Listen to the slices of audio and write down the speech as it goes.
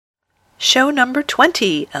Show number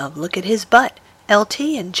 20 of Look at His Butt. LT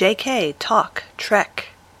and JK talk Trek.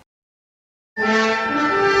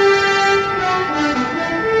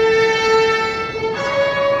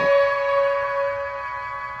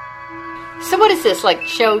 So what is this, like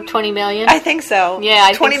show 20 million? I think so. Yeah,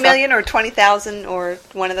 I 20 think so. million or 20,000 or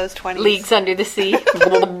one of those 20s. Leagues Under the Sea.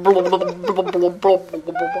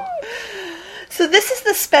 So this is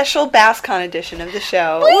the special BassCon edition of the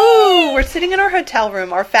show. Ooh, we're sitting in our hotel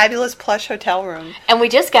room, our fabulous plush hotel room. And we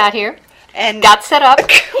just got here. And got set up,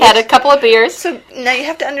 had a couple of beers. So now you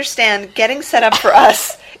have to understand, getting set up for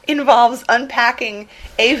us involves unpacking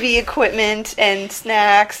AV equipment and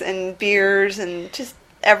snacks and beers and just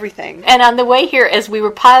everything. And on the way here, as we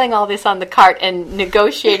were piling all this on the cart and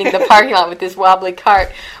negotiating the parking lot with this wobbly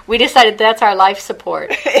cart, we decided that's our life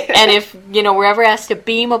support. And if, we're ever asked to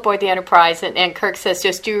beam aboard the Enterprise, and Kirk says,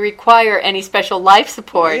 just do you require any special life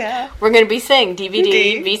support, we're going to be saying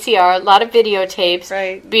DVD, VCR, a lot of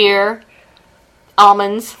videotapes, beer,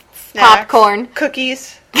 almonds, snacks, popcorn,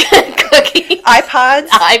 cookies, iPods,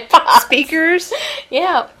 speakers.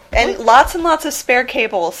 Yeah. And lots and lots of spare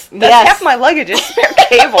cables. That's half my luggage is spare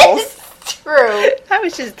cables. True. I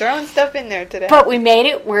was just throwing stuff in there today. But we made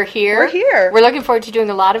it. We're here. We're here. We're looking forward to doing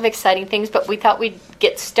a lot of exciting things, but we thought we'd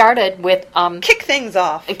get started with... kick things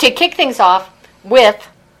off. To kick things off with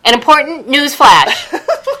an important news flash.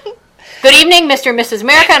 Good evening, Mr. and Mrs.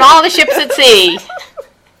 America and all the ships at sea.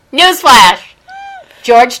 News flash.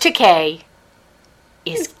 George Takei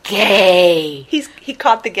is gay. He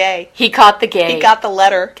caught the gay. He caught the gay. He got the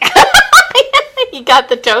letter. He got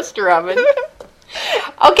the toaster oven.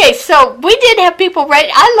 Okay, so we did have people write.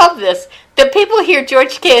 I love this. The people hear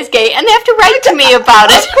George Takei is gay, and they have to write to me about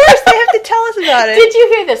it. Of course, they have to tell us about it. Did you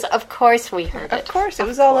hear this? Of course we heard it. Of course, it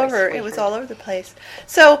was all over. It was all over the place.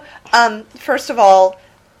 So, first of all,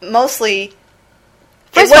 mostly...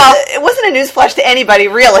 First of all, it wasn't a newsflash to anybody,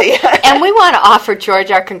 really. And we want to offer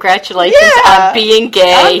George our congratulations on being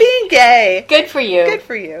gay. On being gay. Good for you. Good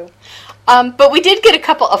for you. But we did get a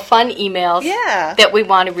couple of fun emails that we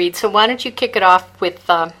want to read. So why don't you kick it off with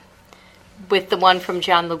the one from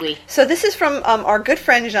Jean-Louis. So this is from our good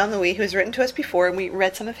friend Jean-Louis, who has written to us before, and we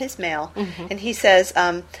read some of his mail. Mm-hmm. And he says...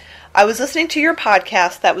 I was listening to your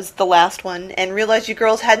podcast, that was the last one, and realized you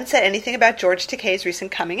girls hadn't said anything about George Takei's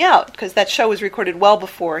recent coming out, because that show was recorded well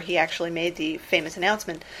before he actually made the famous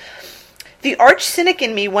announcement. The arch cynic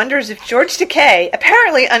in me wonders if George Takei,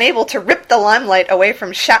 apparently unable to rip the limelight away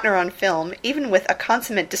from Shatner on film, even with a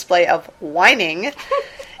consummate display of whining,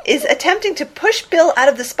 is attempting to push Bill out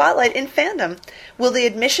of the spotlight in fandom. Will the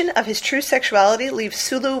admission of his true sexuality leave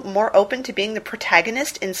Sulu more open to being the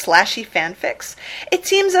protagonist in slashy fanfics? It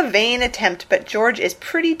seems a vain attempt, but George is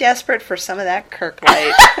pretty desperate for some of that Kirk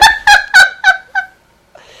light.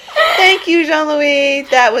 Thank you, Jean-Louis.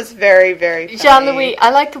 That was very, very funny. Jean-Louis, I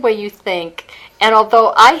like the way you think. And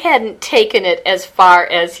although I hadn't taken it as far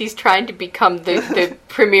as he's trying to become the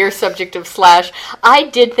premier subject of Slash, I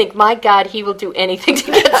did think, my God, he will do anything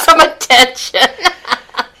to get some attention.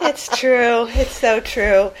 It's true. It's so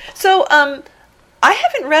true. So, I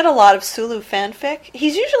haven't read a lot of Sulu fanfic.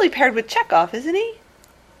 He's usually paired with Chekhov, isn't he?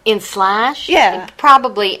 In Slash? Yeah.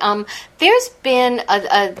 Probably. There's been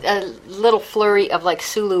a little flurry of, like,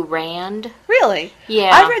 Sulu Rand. Really? Yeah.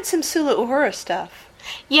 I read some Sulu Uhura stuff.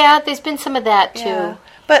 Yeah, there's been some of that, too. Yeah.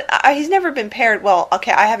 But he's never been paired... Well,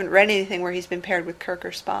 okay, I haven't read anything where he's been paired with Kirk or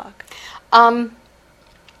Spock. Not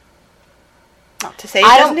to say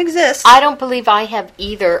it doesn't exist. I don't believe I have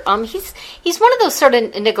either. He's one of those sort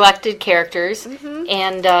of neglected characters, mm-hmm.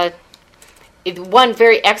 and one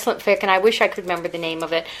very excellent fic, and I wish I could remember the name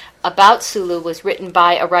of it, about Sulu was written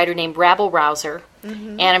by a writer named Rabble Rouser,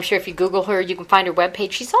 mm-hmm. and I'm sure if you Google her, you can find her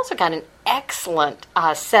webpage. She's also got an excellent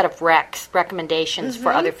set of recommendations mm-hmm.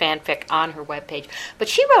 for other fanfic on her webpage. But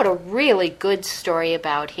she wrote a really good story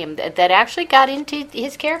about him that actually got into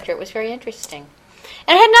his character. It was very interesting.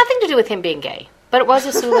 And it had nothing to do with him being gay, but it was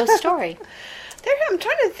a Sulu story. I'm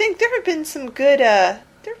trying to think. There have been some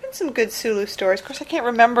good Sulu stories. Of course, I can't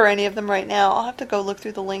remember any of them right now. I'll have to go look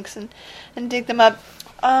through the links and dig them up.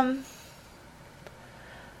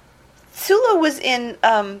 Sulu was in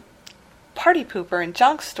Party Pooper and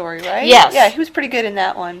Jonk's story, right? Yes. Yeah, he was pretty good in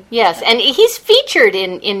that one. Yes, and he's featured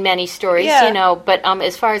in many stories, but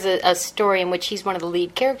as far as a story in which he's one of the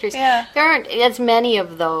lead characters, there aren't as many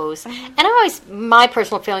of those. Mm-hmm. And my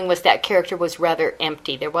personal feeling was that character was rather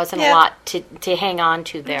empty. There wasn't a lot to hang on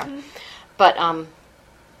to there. Mm-hmm. But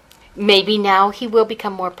maybe now he will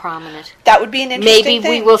become more prominent. That would be an interesting Maybe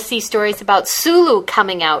thing. we will see stories about Sulu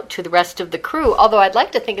coming out to the rest of the crew. Although I'd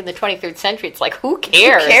like to think in the 23rd century, it's like, who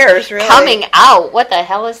cares? Who cares, really? Coming out. What the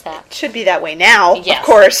hell is that? It should be that way now, Yes. of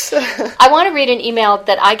course. I want to read an email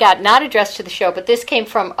that I got, not addressed to the show, but this came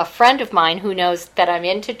from a friend of mine who knows that I'm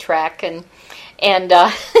into Trek, and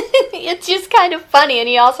it's just kind of funny, and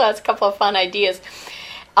he also has a couple of fun ideas.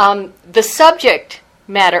 The subject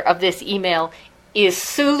matter of this email is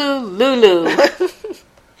Sulu Lulu.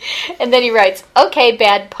 And then he writes, okay,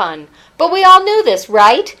 bad pun. But we all knew this,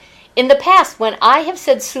 right? In the past, when I have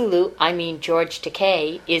said Sulu, I mean George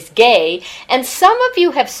Takei, is gay, and some of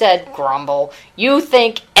you have said, grumble, you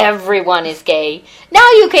think everyone is gay. Now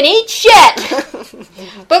you can eat shit!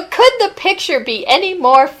 But could the picture be any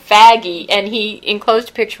more faggy? And he enclosed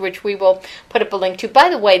a picture which we will put up a link to. By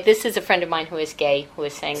the way, this is a friend of mine who is gay who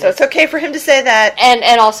is saying So this. it's okay for him to say that.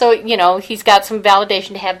 And also, you know, he's got some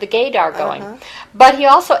validation to have the gaydar going. Uh-huh. But he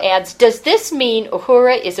also adds, does this mean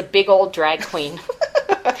Uhura is a big old drag queen?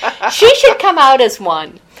 She should come out as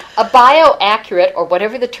one. A bioaccurate, or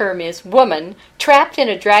whatever the term is, woman trapped in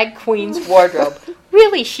a drag queen's wardrobe.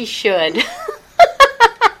 Really, she should.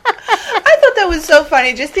 I thought that was so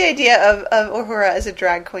funny, just the idea of Uhura as a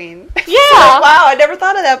drag queen. Yeah. Wow, I never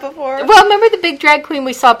thought of that before. Well, remember the big drag queen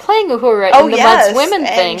we saw playing Uhura in the Month's Women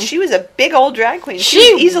and thing? she was a big old drag queen. She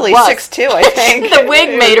She was easily was. 6'2", I think. The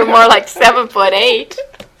wig made her more like 7'8".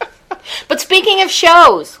 But speaking of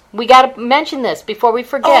shows, we got to mention this before we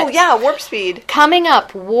forget. Oh, yeah, Warp Speed. Coming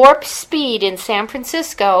up, Warp Speed in San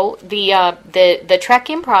Francisco, the Trek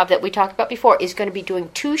Improv that we talked about before is going to be doing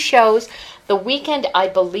 2 shows the weekend, I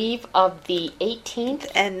believe, of the 18th.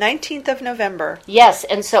 And 19th of November. Yes,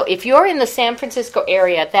 and so if you're in the San Francisco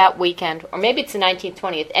area that weekend, or maybe it's the 19th,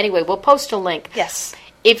 20th, anyway, we'll post a link. Yes.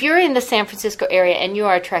 If you're in the San Francisco area and you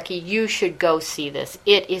are a Trekkie, you should go see this.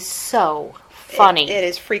 It is so funny. It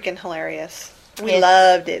is freaking hilarious. We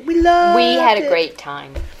loved it. We had a great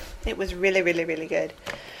time. It was really, really, really good.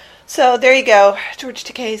 So there you go. George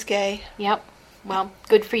Takei's gay. Yep. Well,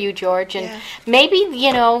 good for you, George. And Yeah. maybe,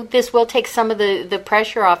 you know, this will take some of the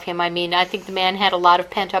pressure off him. I mean, I think the man had a lot of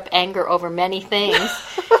pent-up anger over many things.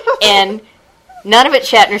 And none of it's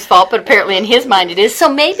Shatner's fault, but apparently in his mind it is. So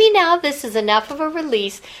maybe now this is enough of a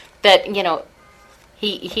release that, you know,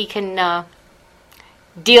 he can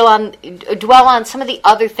dwell on some of the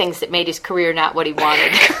other things that made his career not what he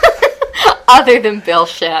wanted. Other than Bill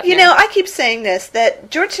Shatner. You know, I keep saying this,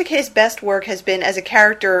 that George Takei's best work has been as a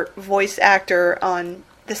character voice actor on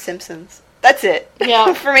The Simpsons. That's it.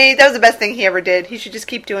 Yeah. For me, that was the best thing he ever did. He should just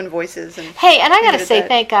keep doing voices. And Hey, and I got to leave it say, at that.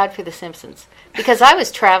 thank God for The Simpsons. Because I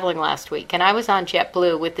was traveling last week, and I was on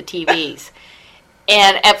JetBlue with the TVs.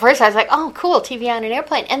 And at first I was like, oh, cool, TV on an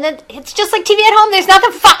airplane. And then it's just like TV at home. There's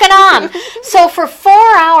nothing fucking on. So for 4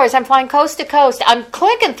 hours, I'm flying coast to coast. I'm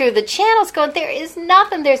clicking through the channels going, there's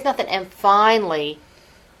nothing. And finally,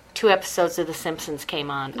 2 episodes of The Simpsons came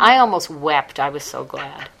on. I almost wept. I was so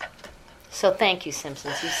glad. So thank you,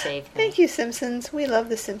 Simpsons. You saved me. Thank you, Simpsons. We love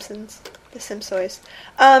The Simpsons. The Simpsoys.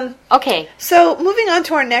 Okay. So, moving on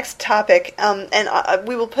to our next topic, and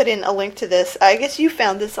we will put in a link to this. I guess you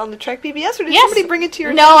found this on the Trek BBS, or did somebody bring it to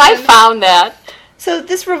your No, I attention? found that. So,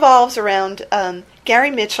 this revolves around Gary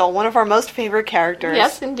Mitchell, one of our most favorite characters.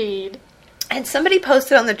 Yes, indeed. And somebody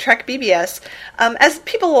posted on the Trek BBS, as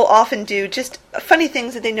people will often do, just funny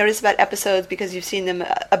things that they notice about episodes because you've seen them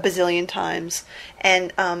a bazillion times.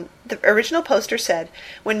 And the original poster said,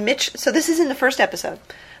 so this is in the first episode,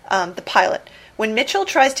 the pilot. When Mitchell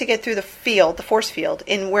tries to get through the field, the force field,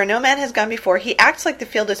 in where no man has gone before, he acts like the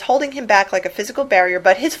field is holding him back like a physical barrier,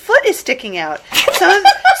 but his foot is sticking out.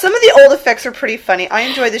 Some of the old effects are pretty funny. I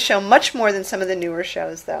enjoy the show much more than some of the newer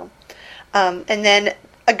shows, though. And then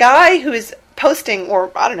a guy who is posting,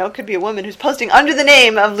 or I don't know, it could be a woman who's posting under the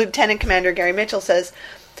name of Lieutenant Commander Gary Mitchell, says,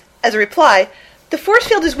 as a reply, the force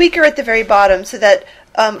field is weaker at the very bottom so that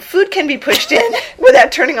food can be pushed in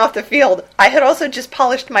without turning off the field. I had also just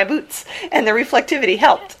polished my boots, and the reflectivity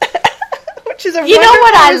helped. Which is a You know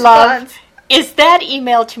what I wonderful love response. is that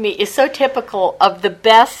email to me is so typical of the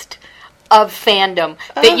best of fandom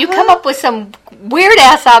that you come up with some weird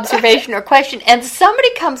ass observation or question, and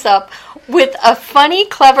somebody comes up with a funny,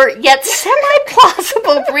 clever, yet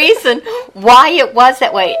semi-plausible reason why it was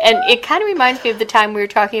that way. And it kind of reminds me of the time we were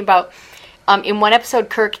talking about in one episode,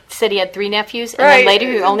 Kirk said he had 3 nephews, and then later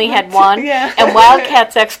he only had 1. Yeah. And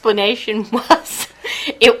Wildcat's explanation was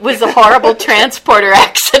it was a horrible transporter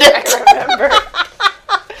accident. Remember.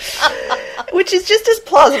 Which is just as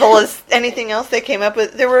plausible as anything else they came up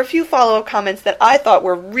with. There were a few follow-up comments that I thought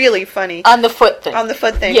were really funny. On the foot thing. On the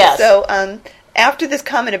foot thing. Yes. So, After this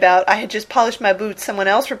comment about I had just polished my boots, someone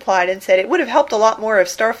else replied and said it would have helped a lot more if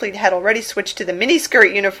Starfleet had already switched to the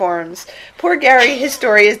miniskirt uniforms. Poor Gary, his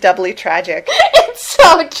story is doubly tragic. It's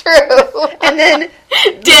so true. And then...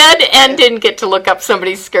 Dead and didn't get to look up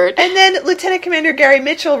somebody's skirt. And then Lieutenant Commander Gary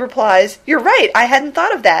Mitchell replies, "You're right, I hadn't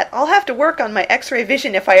thought of that. I'll have to work on my X-ray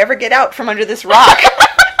vision if I ever get out from under this rock."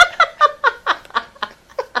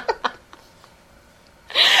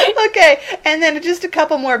 Okay, and then just a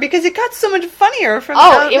couple more, because it got so much funnier from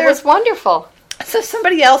down there. It was wonderful. So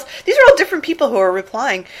somebody else, these are all different people who are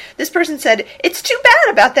replying. This person said, "It's too bad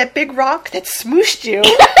about that big rock that smooshed you."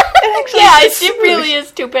 It really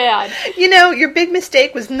is too bad. You know, your big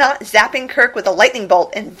mistake was not zapping Kirk with a lightning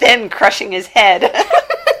bolt and then crushing his head.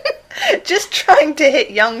 Just trying to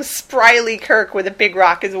hit young, spryly Kirk with a big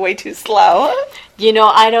rock is way too slow. You know,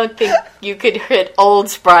 I don't think you could hit old,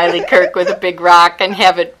 spryly Kirk with a big rock and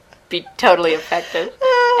have it be totally effective.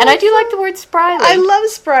 And I do like the word spryly. I love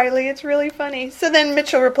spryly. It's really funny. So then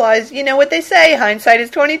Mitchell replies, "You know what they say, hindsight is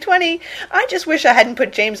 20/20. I just wish I hadn't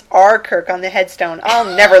put James R. Kirk on the headstone. I'll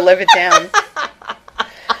never live it down."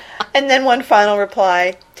 And then one final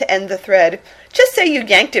reply to end the thread. "Just say you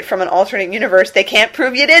yanked it from an alternate universe. They can't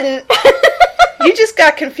prove you didn't." You just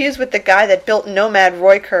got confused with the guy that built Nomad,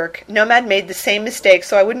 Roy Kirk. Nomad made the same mistake,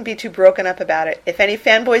 so I wouldn't be too broken up about it. If any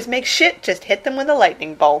fanboys make shit, just hit them with a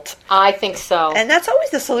lightning bolt. I think so. And that's always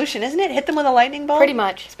the solution, isn't it? Hit them with a lightning bolt? Pretty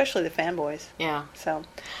much. Especially the fanboys. Yeah. So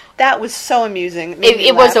that was so amusing.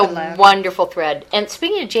 It was a wonderful thread. And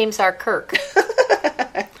speaking of James R. Kirk.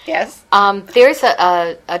 Yes. There's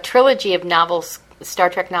a trilogy of novels, Star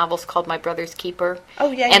Trek novels, called My Brother's Keeper. Oh,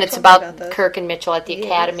 yeah. And it's about Kirk and Mitchell at the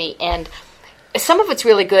Academy. And some of it's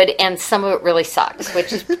really good, and some of it really sucks,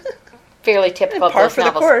 which is fairly typical of those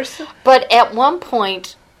novels. Par for the course. But at one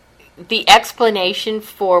point, the explanation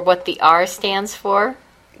for what the R stands for,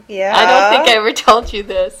 yeah, I don't think I ever told you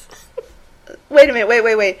this. Wait a minute,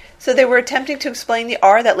 wait. So they were attempting to explain the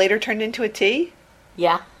R that later turned into a T?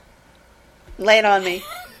 Yeah. Lay it on me.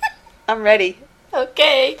 I'm ready.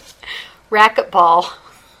 Okay. Racquetball.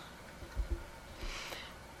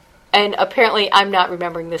 And apparently, I'm not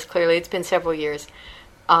remembering this clearly. It's been several years.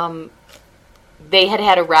 They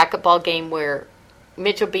had a racquetball game where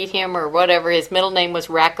Mitchell beat him or whatever. His middle name was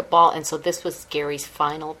Racquetball, and so this was Gary's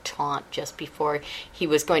final taunt just before he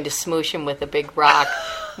was going to smoosh him with a big rock,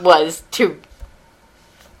 was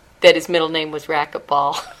that his middle name was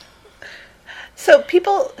Racquetball. So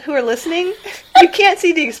people who are listening, you can't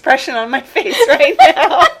see the expression on my face right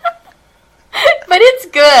now. But it's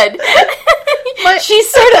good. She's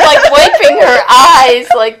sort of like wiping her eyes,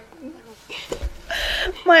 like...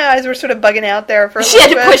 My eyes were sort of bugging out there for a little bit.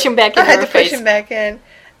 She had to push him back in her face. I had to push him back in.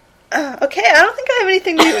 Okay, I don't think I have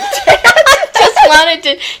anything new to add. Just wanted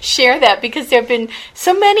to share that because there have been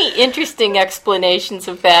so many interesting explanations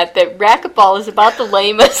of that racquetball is about the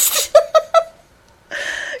lamest.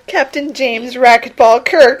 Captain James Racquetball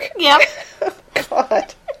Kirk. Yep. Oh,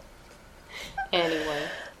 God. Anyway.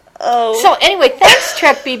 Oh. So anyway, thanks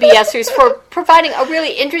Trek BBSers for providing a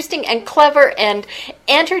really interesting and clever and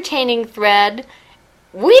entertaining thread.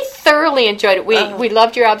 We thoroughly enjoyed it. We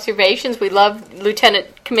loved your observations. We loved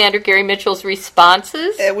Lieutenant Commander Gary Mitchell's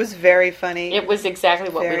responses. It was very funny. It was exactly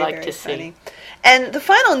what we like to see. And the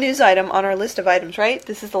final news item on our list of items, right?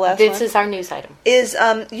 This is the last one? This is our news item. Is,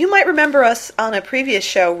 you might remember us on a previous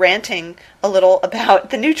show ranting a little about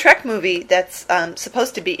the new Trek movie that's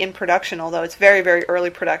supposed to be in production, although it's very, very early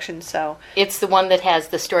production, so... It's the one that has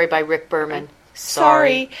the story by Rick Berman.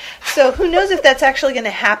 Sorry. So who knows if that's actually going to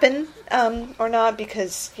happen or not,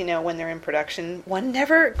 because, when they're in production, one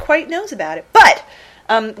never quite knows about it. But...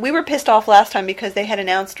 we were pissed off last time because they had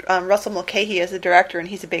announced Russell Mulcahy as the director, and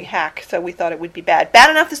he's a big hack, so we thought it would be bad. Bad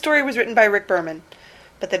enough the story was written by Rick Berman,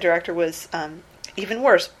 but the director was even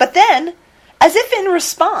worse. But then, as if in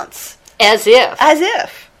response... As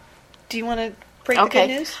if. Do you want to break the good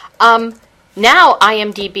news? Now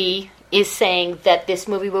IMDb is saying that this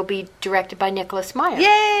movie will be directed by Nicholas Meyer.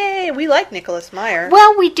 Yay! We like Nicholas Meyer.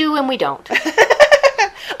 Well, we do and we don't.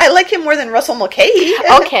 I like him more than Russell Mulcahy.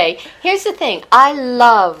 Okay, here's the thing. I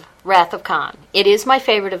love Wrath of Khan. It is my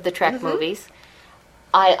favorite of the Trek movies.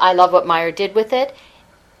 I love what Meyer did with it.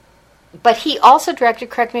 But he also directed,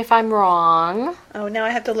 correct me if I'm wrong. Oh, now I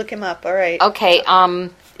have to look him up. All right. Okay,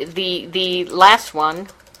 the last one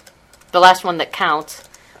that counts,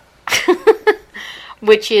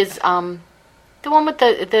 which is the one with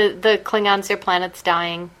the Klingons, their planet's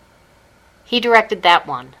dying. He directed that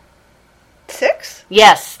one. 6?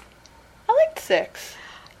 Yes. I liked 6.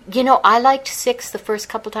 I liked 6 the first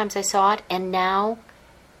couple times I saw it, and now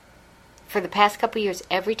for the past couple of years,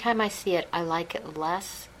 every time I see it, I like it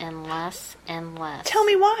less and less and less. Tell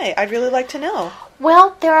me why. I'd really like to know.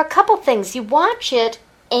 Well, there are a couple things. You watch it,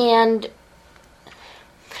 and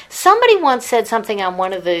somebody once said something on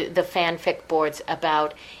one of the fanfic boards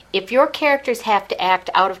about if your characters have to act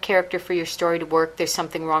out of character for your story to work, there's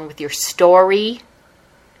something wrong with your story.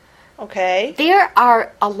 Okay. There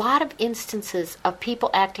are a lot of instances of people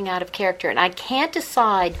acting out of character, and I can't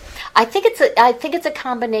decide. I think it's a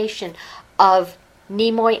combination of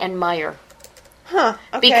Nimoy and Meyer. Huh.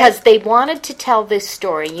 Okay. Because they wanted to tell this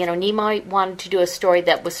story. You know, Nimoy wanted to do a story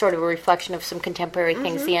that was sort of a reflection of some contemporary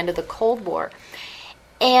things, the end of the Cold War.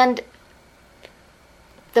 And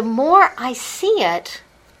the more I see it,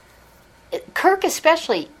 Kirk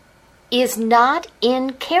especially is not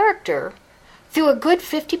in character through a good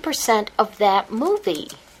 50% of that movie.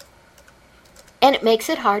 And it makes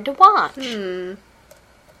it hard to watch.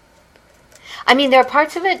 I mean, there are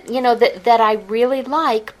parts of it, you know, that I really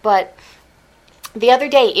like, but the other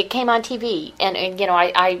day it came on TV, and you know,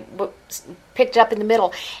 I picked it up in the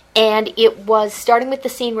middle, and it was starting with the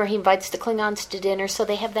scene where he invites the Klingons to dinner, so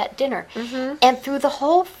they have that dinner. And through the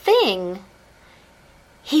whole thing,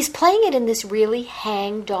 he's playing it in this really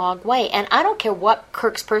hang-dog way. And I don't care what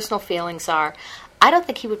Kirk's personal feelings are. I don't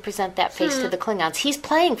think he would present that face to the Klingons. He's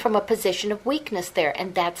playing from a position of weakness there,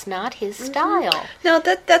 and that's not his style. No,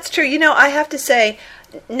 that's true. You know, I have to say,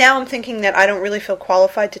 now I'm thinking that I don't really feel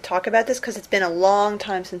qualified to talk about this because it's been a long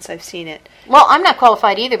time since I've seen it. Well, I'm not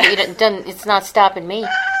qualified either, but it's not stopping me.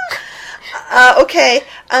 Okay.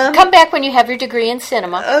 Come back when you have your degree in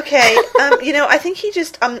cinema. Okay. You know, I think he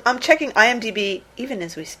just... I'm checking IMDb even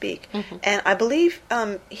as we speak. And I believe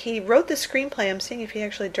he wrote the screenplay. I'm seeing if he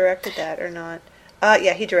actually directed that or not.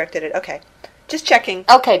 Yeah, he directed it. Okay. Just checking.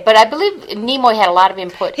 Okay, but I believe Nimoy had a lot of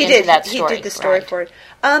input into that story. He did the story for it.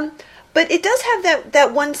 But it does have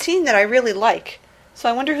that one scene that I really like. So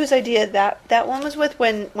I wonder whose idea that one was with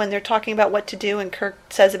when they're talking about what to do and Kirk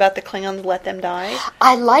says about the Klingons, let them die.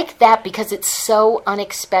 I like that because it's so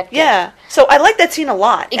unexpected. Yeah. So I like that scene a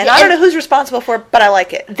lot. And I don't know who's responsible for it, but I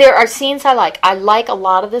like it. There are scenes I like. I like a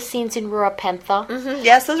lot of the scenes in Rura Pentha.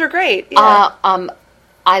 Yes, those are great. Yeah.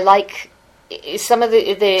 I like some of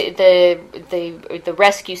the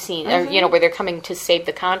rescue scene, or, you know, where they're coming to save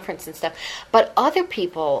the conference and stuff. But other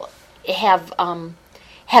people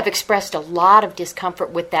have expressed a lot of discomfort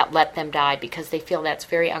with that let them die because they feel that's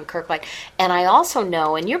very un-Kirk-like. And I also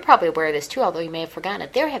know, and you're probably aware of this too, although you may have forgotten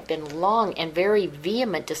it, there have been long and very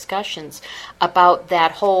vehement discussions about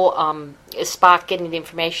that whole Spock getting the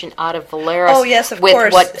information out of Valeris. Oh, yes, of with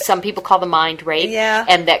course. What some people call the mind rape. Yeah.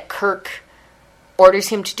 And that Kirk orders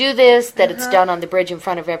him to do this, that it's done on the bridge in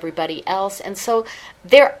front of everybody else. And so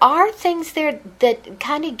there are things there that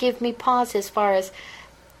kind of give me pause as far as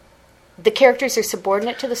the characters are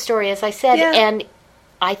subordinate to the story, as I said, and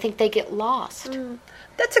I think they get lost.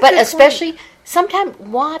 That's a but good especially, point. Sometimes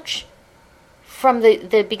watch from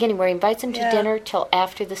the beginning where he invites him to dinner till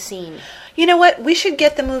after the scene. You know what? We should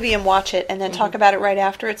get the movie and watch it and then talk about it right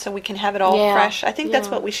after it so we can have it all fresh. I think that's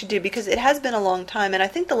what we should do because it has been a long time. And I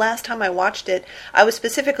think the last time I watched it, I was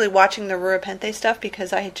specifically watching the Rura Penthe stuff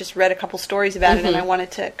because I had just read a couple stories about it and I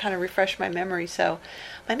wanted to kind of refresh my memory. So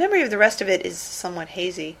my memory of the rest of it is somewhat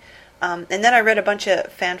hazy. And then I read a bunch of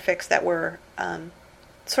fanfics that were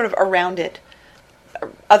sort of around it.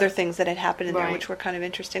 Other things that had happened in there, which were kind of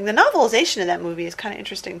interesting. The novelization of that movie is kind of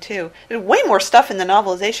interesting too. There's way more stuff in the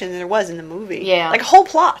novelization than there was in the movie. Yeah, like whole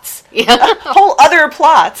plots, yeah, whole other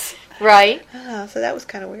plots. Right. So that was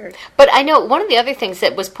kind of weird. But I know one of the other things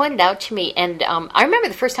that was pointed out to me, and I remember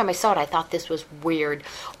the first time I saw it, I thought this was weird.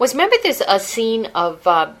 Remember there's a scene of.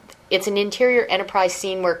 It's an interior Enterprise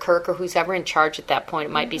scene where Kirk, or who's ever in charge at that point,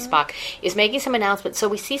 it might be Spock, is making some announcement. So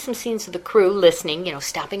we see some scenes of the crew listening, you know,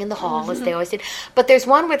 stopping in the hall as they always did. But there's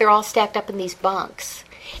one where they're all stacked up in these bunks.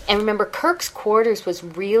 And remember, Kirk's quarters was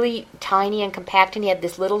really tiny and compact, and he had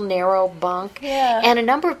this little narrow bunk. Yeah. And a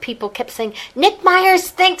number of people kept saying, Nick Myers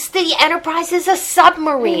thinks the Enterprise is a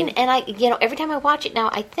submarine. And I, you know, every time I watch it now,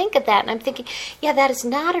 I think of that, and I'm thinking, yeah, that is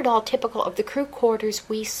not at all typical of the crew quarters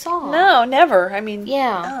we saw. No, never. I mean,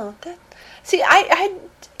 see, I had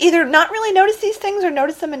either not really noticed these things or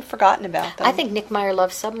noticed them and forgotten about them. I think Nick Meyer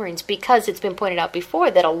loves submarines because it's been pointed out before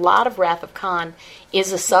that a lot of Wrath of Khan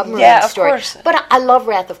is a submarine story. Course. But I love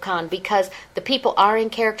Wrath of Khan because the people are in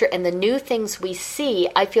character and the new things we see,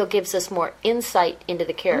 I feel, gives us more insight into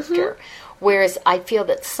the character. Whereas I feel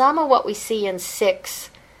that some of what we see in 6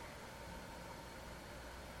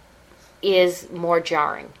 is more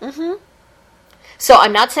jarring. So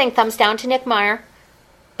I'm not saying thumbs down to Nick Meyer,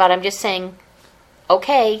 but I'm just saying,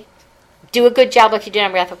 okay, do a good job like you did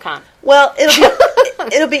on Wrath of Khan. Well,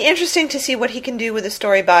 It'll be interesting to see what he can do with a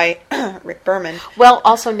story by Rick Berman. Well,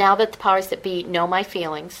 also, now that the powers that be know my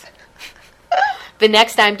feelings, the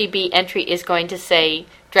next IMDb entry is going to say,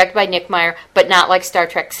 directed by Nick Meyer, but not like Star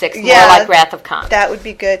Trek VI, more like Wrath of Khan. That would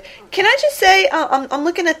be good. Can I just say, I'm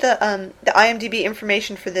looking at the IMDb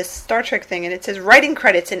information for this Star Trek thing, and it says writing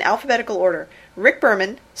credits in alphabetical order. Rick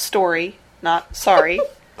Berman, story, not sorry.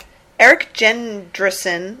 Eric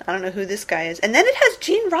Jendresen, I don't know who this guy is. And then it has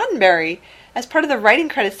Gene Roddenberry as part of the writing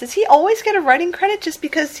credits. Does he always get a writing credit just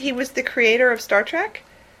because he was the creator of Star Trek?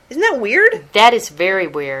 Isn't that weird? That is very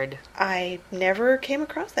weird. I never came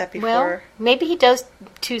across that before. Well, maybe he does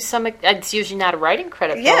to some... It's usually not a writing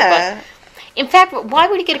credit, though, yeah. but... In fact, why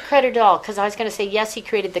would he get a credit at all? Because I was going to say, yes, he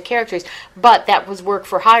created the characters, but that was work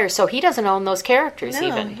for hire, so he doesn't own those characters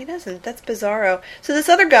even. No, he doesn't. That's bizarro. So this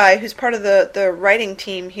other guy, who's part of the writing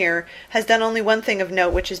team here, has done only one thing of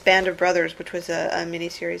note, which is Band of Brothers, which was a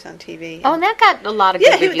miniseries on TV. Oh, and that got a lot of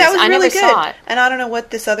good reviews. That was I really never good. saw it. And I don't know what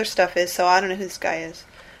this other stuff is, so I don't know who this guy is.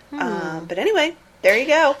 But anyway, there you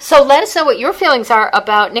go. So let us know what your feelings are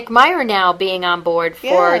about Nick Meyer now being on board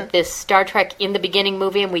for this Star Trek In the Beginning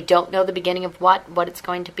movie, and we don't know the beginning of what it's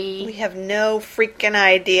going to be. We have no freaking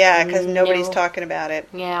idea because nobody's talking about it.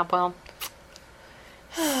 Yeah, well,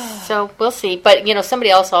 so we'll see. But,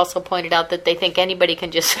 somebody else also pointed out that they think anybody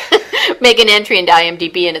can just make an entry into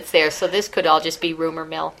IMDb and it's there, so this could all just be rumor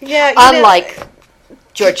mill. Yeah, unlike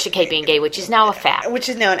George Takei being gay, which is now a fact. Which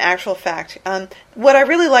is now an actual fact. What I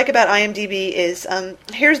really like about IMDb is,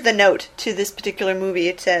 here's the note to this particular movie.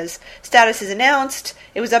 It says, status is announced.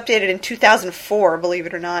 It was updated in 2004, believe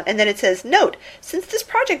it or not. And then it says, note, since this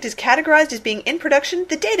project is categorized as being in production,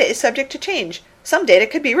 the data is subject to change. Some data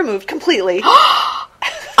could be removed completely.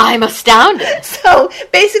 I'm astounded. So,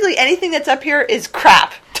 basically, anything that's up here is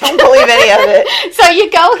crap. Don't believe any of it. So you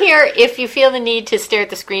go here if you feel the need to stare at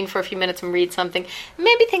the screen for a few minutes and read something.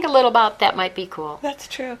 Maybe think a little about that might be cool. That's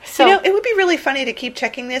true. So, it would be really funny to keep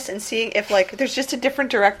checking this and seeing if, there's just a different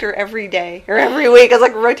director every day or every week as,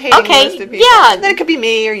 rotating list of people. Yeah. Then it could be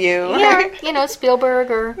me or you. Yeah, Spielberg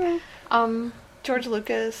or... George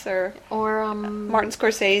Lucas or Martin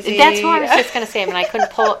Scorsese. That's what I was just going to say, and I couldn't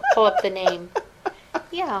pull up the name.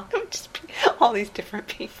 Yeah. Just all these different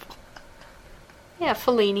people. Yeah,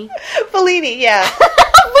 Fellini. Fellini, yeah.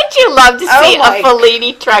 Would you love to see a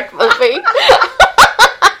Fellini Trek movie? With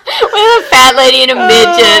a fat lady and a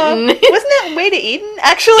midget. Wasn't that Way to Eden,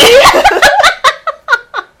 actually?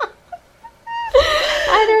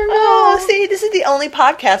 I don't know. Oh, see, this is the only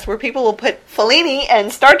podcast where people will put Fellini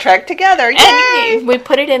and Star Trek together. Yay! And we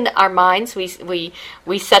put it in our minds. We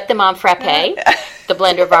set them on frappe, the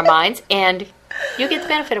blender of our minds, and you get the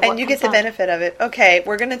benefit of it. And you get the benefit of it. Okay,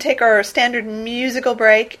 we're going to take our standard musical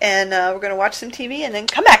break, and we're going to watch some TV, and then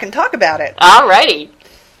come back and talk about it. All righty.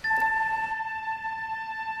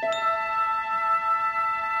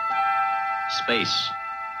 Space,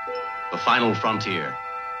 the final frontier.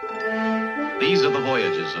 These are the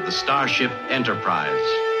voyages of the Starship Enterprise.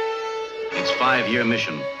 Its 5-year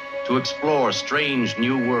mission, to explore strange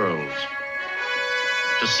new worlds,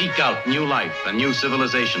 to seek out new life and new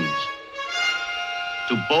civilizations,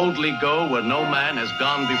 to boldly go where no man has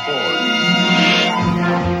gone before.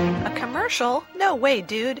 A commercial? No way,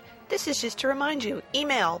 dude. This is just to remind you.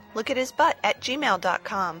 Email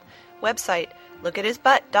lookathisbutt@gmail.com. Website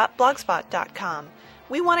lookathisbutt.blogspot.com.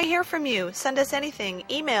 We want to hear from you. Send us anything.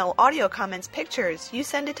 Email, audio comments, pictures. You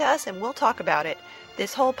send it to us and we'll talk about it.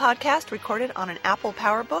 This whole podcast recorded on an Apple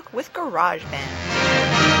PowerBook with GarageBand.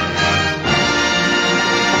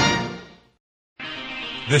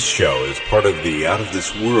 This show is part of the Out of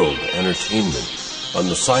This World Entertainment on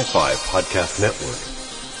the Sci-Fi Podcast Network.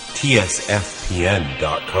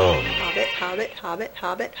 TSFPN.com. Hobbit, Hobbit, Hobbit,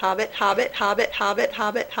 Hobbit, Hobbit, Hobbit, Hobbit, Hobbit,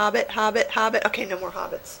 Hobbit, Hobbit, Hobbit. Okay, no more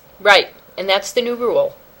Hobbits. Right, and that's the new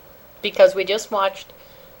rule. Because we just watched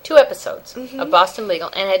 2 episodes of Boston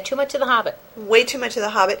Legal and had too much of The Hobbit. Way too much of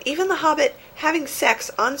The Hobbit. Even The Hobbit having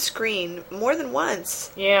sex on screen more than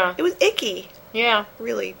once. Yeah. It was icky. Yeah.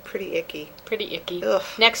 Really pretty icky. Pretty icky. Ugh.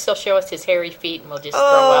 Next, they'll show us his hairy feet and we'll just throw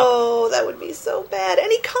up. Oh, that would be so bad. And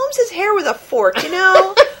he combs his hair with a fork, you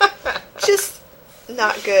know? Just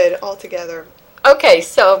not good altogether. Okay,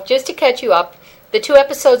 so just to catch you up, the 2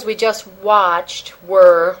 episodes we just watched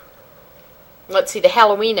were, let's see, the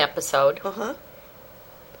Halloween episode. Uh-huh.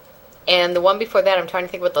 And the one before that, I'm trying to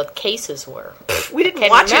think what the cases were. We didn't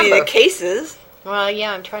watch any of the cases. Well,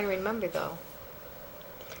 yeah, I'm trying to remember, though.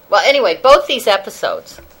 Well, anyway, both these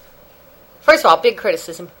episodes, first of all, big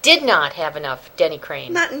criticism, did not have enough Denny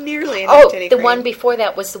Crane. Not nearly enough Denny Crane. The one before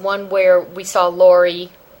that was the one where we saw Lori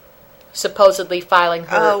supposedly filing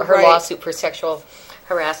her right. lawsuit for sexual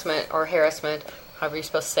harassment or harassment however you're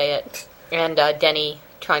supposed to say it, and Denny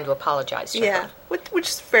trying to apologize to her. Which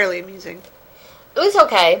is fairly amusing. It was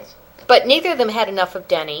okay, but neither of them had enough of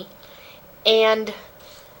Denny, and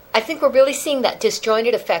I think we're really seeing that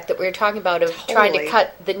disjointed effect that we were talking about of trying to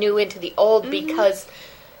cut the new into the old, because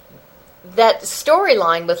that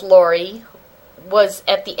storyline with Lori was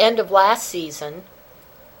at the end of last season,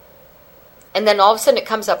 and then all of a sudden it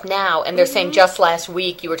comes up now, and they're saying just last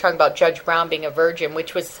week you were talking about Judge Brown being a virgin,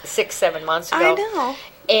 which was 6-7 months ago. I know.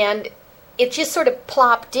 And it just sort of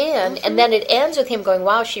plopped in, and then it ends with him going,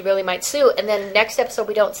 wow, she really might sue. And then next episode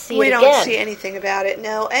we don't see it again. We don't see anything about it,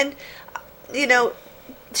 no. And, you know,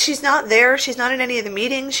 she's not there. She's not in any of the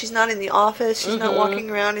meetings. She's not in the office. She's not walking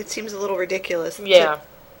around. It seems a little ridiculous to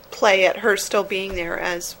play at her still being there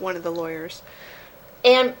as one of the lawyers.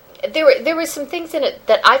 And there were some things in it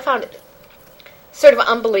that I found sort of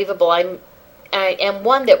unbelievable. And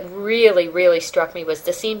one that really, really struck me was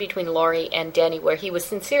the scene between Lori and Denny, where he was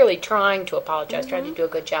sincerely trying to apologize, trying to do a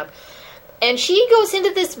good job. And she goes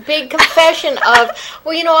into this big confession of,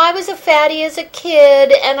 well, you know, I was a fatty as a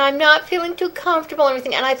kid, and I'm not feeling too comfortable and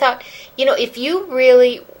everything. And I thought, you know, if you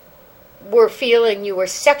really were feeling you were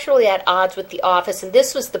sexually at odds with the office, and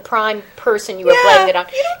this was the prime person you were blaming it on,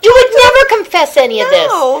 you would never confess any of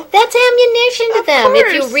this. That's ammunition to them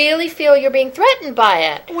if you really feel you're being threatened by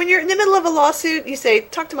it. When you're in the middle of a lawsuit, you say,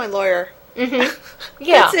 talk to my lawyer. Yeah.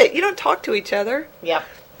 That's it. You don't talk to each other. Yep.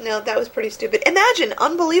 No, that was pretty stupid. Imagine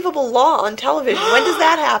unbelievable law on television. When does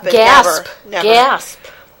that happen? Gasp. Never. Gasp.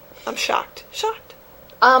 I'm shocked. Shocked.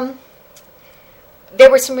 There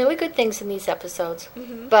were some really good things in these episodes,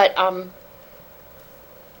 but I'm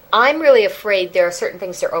really afraid there are certain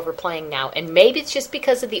things they're overplaying now, and maybe it's just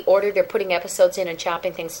because of the order they're putting episodes in and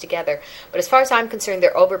chopping things together, but as far as I'm concerned,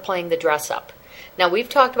 they're overplaying the dress-up. Now, we've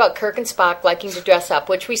talked about Kirk and Spock liking to dress up,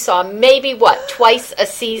 which we saw maybe, twice a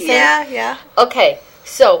season? Yeah. Okay,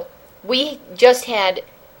 so we just had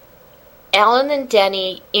Alan and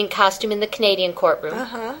Denny in costume in the Canadian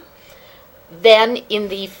courtroom. Then in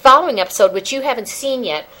the following episode, which you haven't seen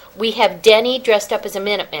yet, we have Denny dressed up as a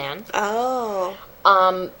Minuteman. Oh.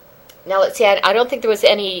 Now let's see, I don't think there was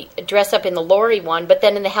any dress up in the Lori one, but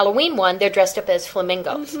then in the Halloween one, they're dressed up as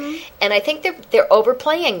flamingos. And I think they're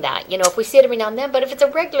overplaying that. You know, if we see it every now and then, but if it's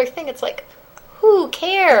a regular thing, it's like, who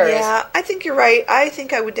cares? Yeah, I think you're right. I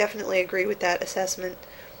think I would definitely agree with that assessment.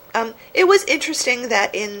 It was interesting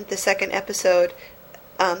that in the second episode,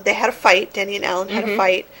 they had a fight. Denny and Alan had a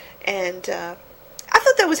fight. And I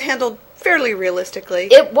thought that was handled fairly realistically.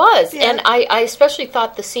 It was. Yeah. And I especially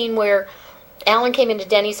thought the scene where Alan came into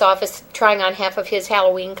Denny's office trying on half of his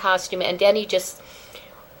Halloween costume, and Denny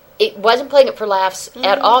it wasn't playing it for laughs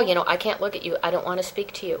at all. You know, I can't look at you. I don't want to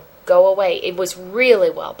speak to you. Go away. It was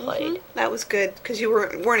really well played. That was good, because you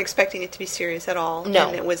weren't expecting it to be serious at all. No.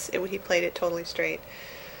 And he played it totally straight.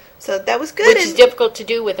 So that was good. Which is difficult to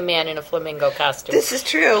do with a man in a flamingo costume. This is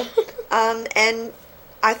true. And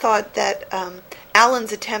I thought that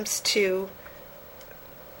Alan's attempts to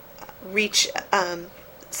reach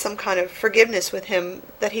some kind of forgiveness with him,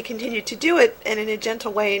 that he continued to do it, and in a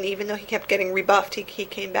gentle way, and even though he kept getting rebuffed, he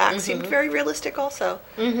came back. Seemed very realistic also.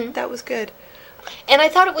 That was good. And I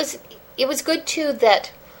thought it was good, too,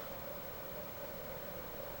 that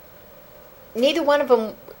neither one of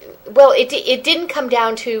them... Well, it didn't come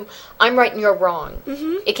down to, I'm right and you're wrong.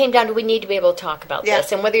 It came down to, we need to be able to talk about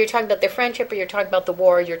this. And whether you're talking about their friendship or you're talking about the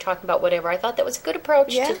war or you're talking about whatever, I thought that was a good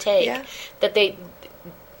approach to take. Yeah. That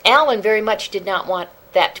Alan very much did not want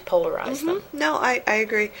that to polarize them. No, I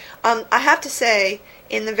agree. I have to say,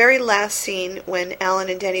 in the very last scene, when Alan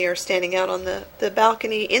and Denny are standing out on the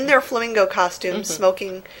balcony in their flamingo costumes,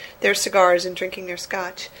 smoking their cigars and drinking their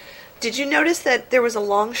scotch, did you notice that there was a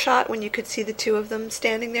long shot when you could see the two of them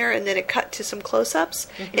standing there, and then it cut to some close-ups?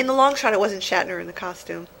 In the long shot, it wasn't Shatner in the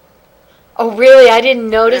costume. Oh, really? I didn't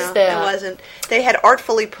notice that. No, it wasn't. They had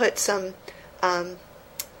artfully put some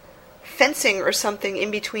fencing or something in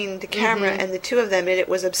between the camera and the two of them, and it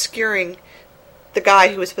was obscuring the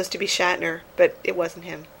guy who was supposed to be Shatner, but it wasn't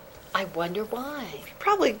him. I wonder why.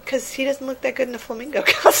 Probably because he doesn't look that good in a flamingo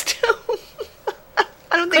costume.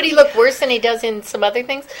 Could he look worse than he does in some other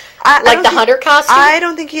things? Like the hunter costume? I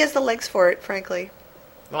don't think he has the legs for it, frankly.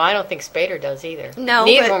 Well, I don't think Spader does either. No,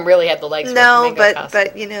 neither of them really had the legs for a flamingo costume.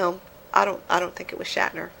 But you know, I don't think it was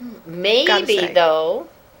Shatner. Maybe though.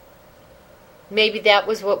 Maybe that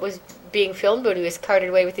was what was being filmed when he was carted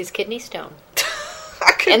away with his kidney stone.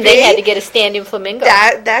 And they had to get a stand-in flamingo.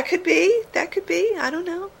 That could be. That could be. I don't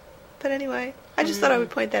know. But anyway, I just thought I would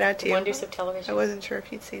point that out to you. Wonders of television. I wasn't sure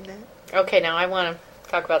if you'd seen that. Okay, now I want to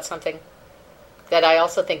talk about something that I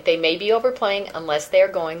also think they may be overplaying unless they're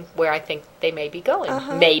going where I think they may be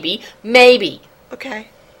going. Maybe. Okay.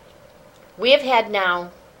 We have had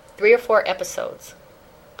now 3 or 4 episodes,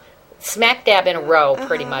 smack dab in a row,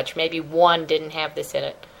 pretty much. Maybe one didn't have this in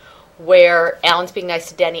it, where Alan's being nice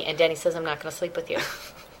to Denny, and Denny says, I'm not going to sleep with you.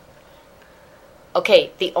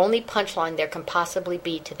 Okay, the only punchline there can possibly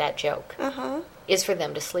be to that joke is for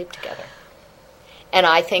them to sleep together. And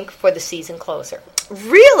I think for the season closer.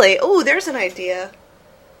 Really? Oh, there's an idea.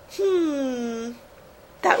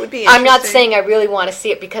 That would be interesting. I'm not saying I really want to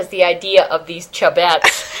see it because the idea of these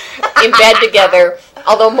chubettes in bed together,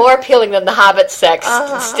 although more appealing than the Hobbit sex,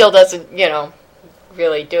 still doesn't,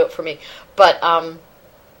 really do it for me. But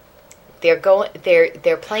they're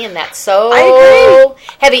playing that so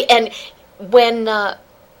heavy. And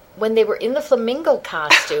when they were in the flamingo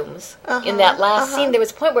costumes in that last scene, there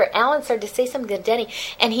was a point where Alan started to say something to Denny,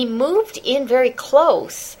 and he moved in very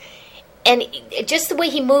close. And just the way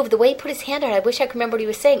he moved, the way he put his hand out, I wish I could remember what he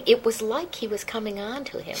was saying. It was like he was coming on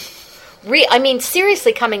to him.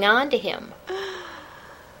 Seriously coming on to him.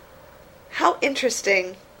 How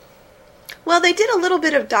interesting. Well, they did a little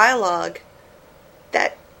bit of dialogue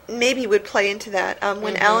that maybe would play into that.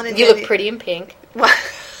 When Alan and You Denny... look pretty in pink. Well,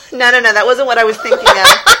 no, that wasn't what I was thinking of.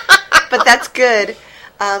 But that's good.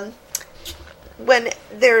 When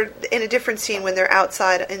they're in a different scene, when they're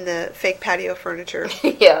outside in the fake patio furniture.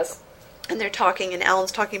 Yes. And they're talking, and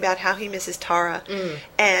Alan's talking about how he misses Tara.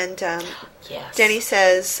 And Yes. Denny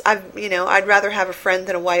says, I'd rather have a friend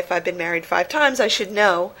than a wife. I've been married 5 times. I should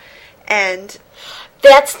know. And...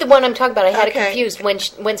 That's the one I'm talking about. I had it Okay. confused. When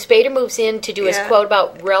Spader moves in to do his Yeah. quote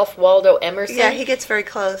about Ralph Waldo Emerson. Yeah, he gets very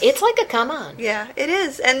close. It's like a come on. Yeah, it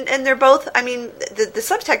is. And they're both, the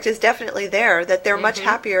subtext is definitely there, that they're much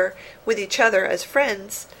happier with each other as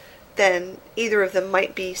friends than either of them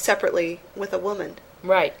might be separately with a woman.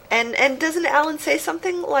 Right. And doesn't Alan say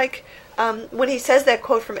something like, when he says that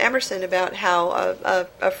quote from Emerson about how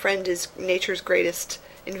a friend is nature's greatest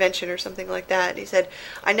invention or something like that, he said,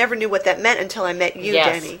 I never knew what that meant until I met you,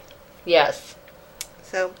 Yes. Denny. Yes.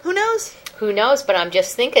 So, who knows? Who knows? But I'm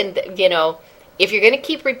just thinking, if you're going to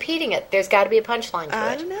keep repeating it, there's got to be a punchline to it.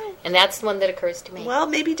 I don't know. And that's the one that occurs to me. Well,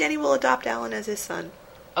 maybe Denny will adopt Alan as his son.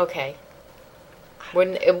 Okay.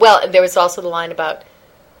 Well, there was also the line about,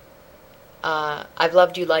 I've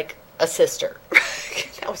loved you like a sister.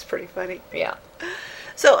 That was pretty funny. Yeah.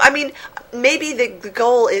 So, maybe the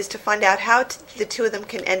goal is to find out how the two of them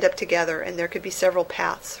can end up together, and there could be several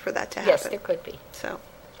paths for that to happen. Yes, there could be. So,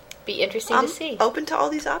 Be interesting I'm to see. open to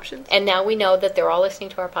all these options. And now we know that they're all listening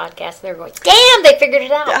to our podcast, and they're going, damn, they figured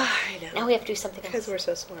it out. I know. Now we have to do something else. Because we're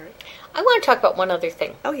so smart. I want to talk about one other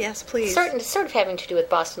thing. Oh, yes, please. Sort of having to do with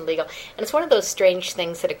Boston Legal. And it's one of those strange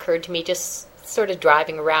things that occurred to me just sort of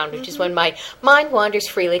driving around, which is when my mind wanders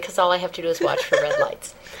freely because all I have to do is watch for red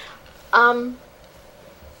lights. I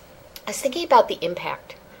was thinking about the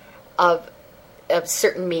impact of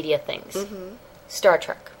certain media things. Star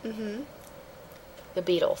Trek. The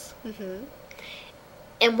Beatles.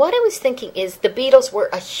 And what I was thinking is the Beatles were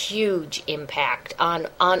a huge impact on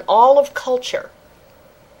all of culture.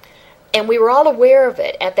 And we were all aware of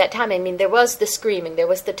it at that time. There was the screaming, there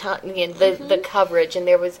was the coverage, and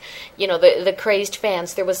there was, the crazed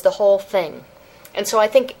fans. There was the whole thing. And so I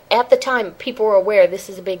think at the time people were aware this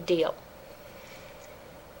is a big deal.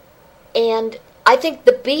 And I think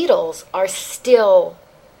the Beatles are still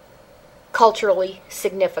culturally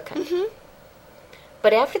significant.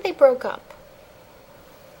 But after they broke up,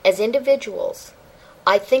 as individuals,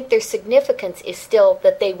 I think their significance is still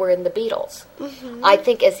that they were in the Beatles. I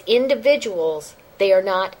think as individuals, they are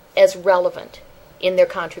not as relevant in their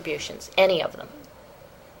contributions, any of them.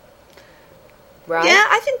 Right? Yeah,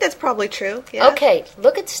 I think that's probably true. Yeah. Okay,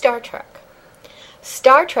 look at Star Trek.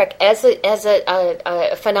 Star Trek as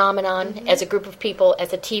a phenomenon, as a group of people,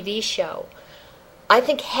 as a TV show, I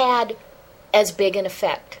think had as big an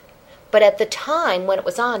effect. But at the time when it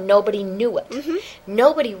was on, nobody knew it.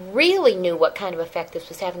 Nobody really knew what kind of effect this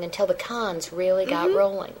was having until the cons really got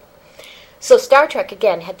rolling. So Star Trek,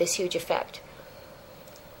 again, had this huge effect.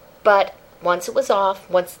 But once it was off,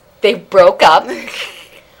 once they broke up,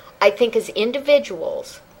 I think as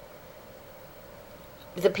individuals,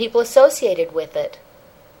 the people associated with it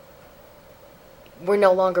were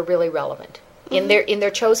no longer really relevant. In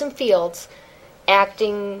their chosen fields,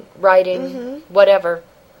 acting, writing, whatever,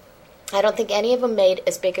 I don't think any of them made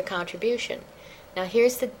as big a contribution. Now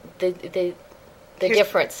here's the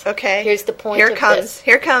difference. Okay. Here's the point Here of comes. this.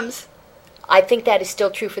 Here comes. I think that is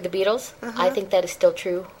still true for the Beatles. I think that is still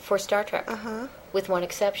true for Star Trek. With one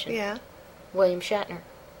exception. Yeah. William Shatner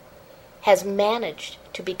has managed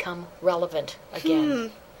to become relevant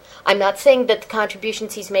again. I'm not saying that the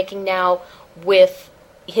contributions he's making now with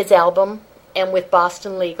his album and with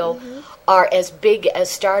Boston Legal are as big as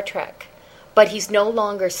Star Trek. But he's no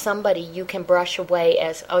longer somebody you can brush away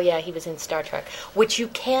as, oh yeah, he was in Star Trek, which you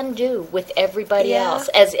can do with everybody else.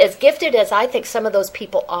 As gifted as I think some of those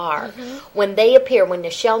people are, when they appear, when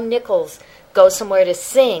Nichelle Nichols goes somewhere to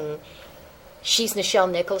sing, she's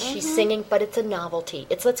Nichelle Nichols, she's singing, but it's a novelty.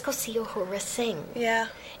 It's let's go see Uhura sing. Yeah.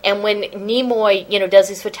 And when Nimoy, does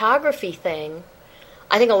his photography thing,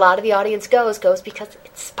 I think a lot of the audience goes because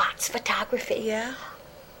it spots photography. Yeah.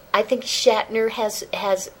 I think Shatner has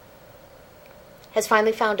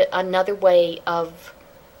finally found another way of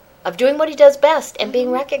doing what he does best and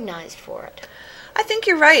being recognized for it. I think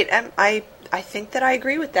you're right. I think that I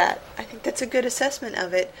agree with that. I think that's a good assessment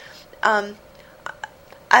of it.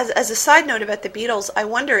 As a side note about the Beatles, I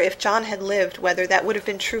wonder if John had lived, whether that would have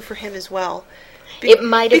been true for him as well. It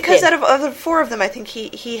might have because been. out of the four of them, I think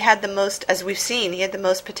he had the most, as we've seen, he had the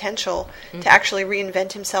most potential to actually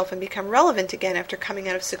reinvent himself and become relevant again after coming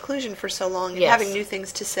out of seclusion for so long and having new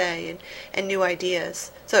things to say and new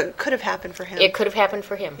ideas. So it could have happened for him. It could have happened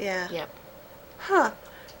for him. Yeah. Yep. Huh.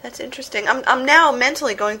 That's interesting. I'm now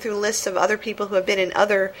mentally going through lists of other people who have been in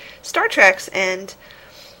other Star Treks, and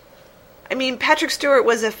I mean, Patrick Stewart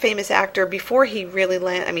was a famous actor before he really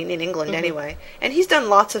landed, I mean, in England anyway. And he's done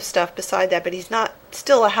lots of stuff beside that, but he's not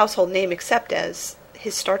still a household name except as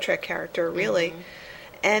his Star Trek character, really.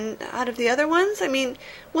 And out of the other ones, I mean,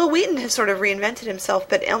 Will Wheaton has sort of reinvented himself,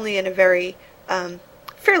 but only in a very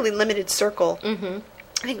fairly limited circle. I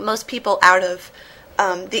think most people out of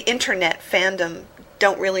the internet fandom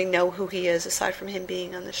don't really know who he is, aside from him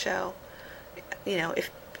being on the show. If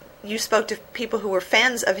you spoke to people who were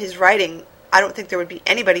fans of his writing, I don't think there would be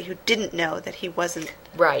anybody who didn't know that he wasn't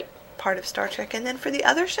part of Star Trek. And then for the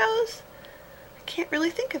other shows, I can't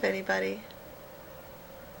really think of anybody.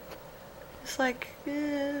 It's like,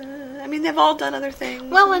 I mean, they've all done other things.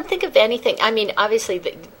 Well, and think of anything. I mean, obviously,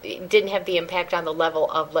 it didn't have the impact on the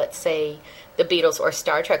level of, let's say, the Beatles or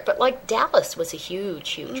Star Trek, but like Dallas was a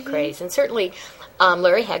huge, huge craze. And certainly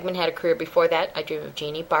Larry Hagman had a career before that. I Dream of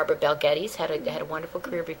Jeannie. Barbara Bel Geddes had a wonderful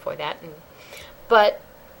career before that. But,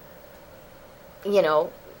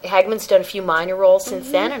 Hagman's done a few minor roles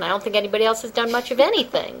since then, and I don't think anybody else has done much of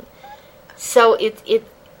anything. So it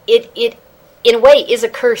in a way is a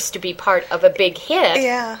curse to be part of a big hit.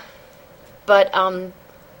 Yeah. But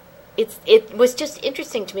it was just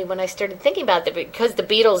interesting to me when I started thinking about it, because the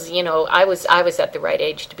Beatles, I was at the right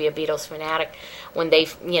age to be a Beatles fanatic when they,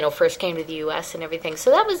 first came to the U.S. and everything.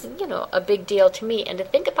 So that was, a big deal to me. And to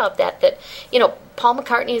think about that Paul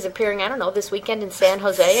McCartney is appearing, I don't know, this weekend in San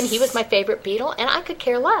Jose, and he was my favorite Beatle, and I could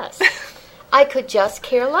care less. I could just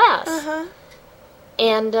care less.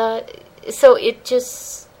 And so it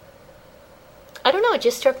just, I don't know, it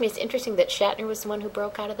just struck me as interesting that Shatner was the one who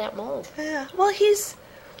broke out of that mold. Yeah. Well,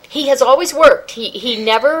 he has always worked. He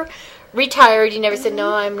never retired. He never said,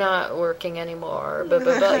 no, I'm not working anymore. Blah,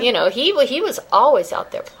 blah, blah. He was always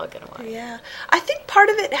out there plugging away. Yeah. I think part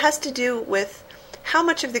of it has to do with how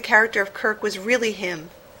much of the character of Kirk was really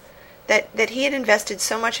him. That he had invested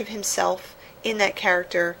so much of himself in that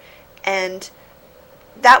character, and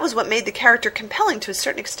that was what made the character compelling to a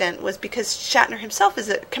certain extent, was because Shatner himself is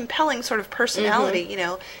a compelling sort of personality.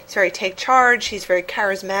 He's very take charge, he's very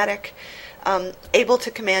charismatic, able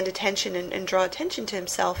to command attention and draw attention to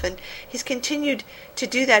himself, and he's continued to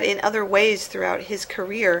do that in other ways throughout his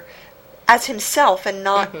career as himself and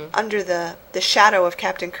not under the shadow of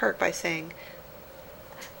Captain Kirk, by saying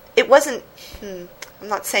it wasn't, I'm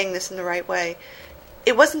not saying this in the right way,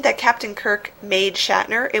 it wasn't that Captain Kirk made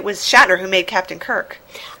Shatner, it was Shatner who made Captain Kirk.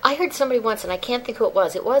 I heard somebody once, and I can't think who it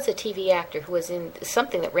was a TV actor who was in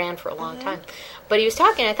something that ran for a long time, but he was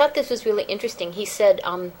talking, I thought this was really interesting. He said,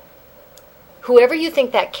 whoever you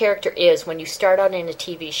think that character is when you start out in a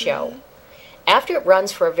TV show, after it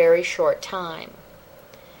runs for a very short time,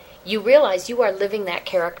 you realize you are living that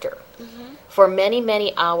character for many,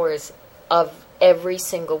 many hours of every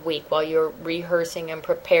single week while you're rehearsing and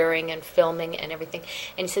preparing and filming and everything.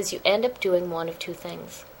 And he says you end up doing one of two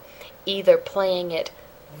things. Either playing it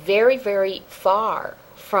very, very far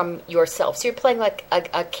from yourself. So you're playing like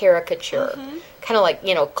a caricature, kind of like,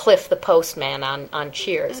 Cliff the postman on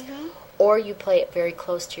Cheers. Or you play it very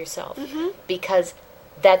close to yourself because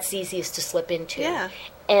that's easiest to slip into. Yeah.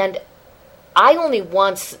 And I only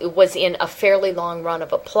once was in a fairly long run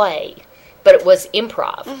of a play, but it was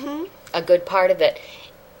improv, a good part of it.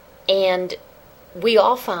 And we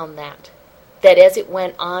all found that as it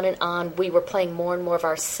went on and on, we were playing more and more of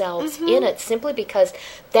ourselves in it, simply because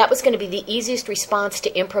that was going to be the easiest response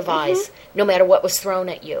to improvise, no matter what was thrown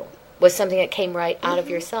at you, was something that came right out of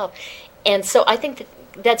yourself. And so I think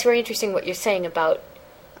that's very interesting what you're saying about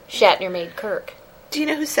Shatner made Kirk. Do you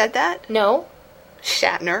know who said that? No?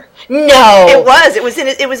 Shatner. No!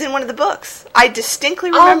 It was in one of the books. I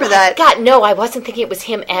distinctly remember that. God, no, I wasn't thinking it was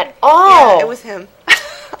him at all. Yeah, it was him.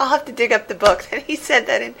 I'll have to dig up the book that he said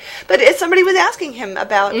that in. But somebody was asking him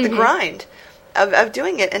about the grind of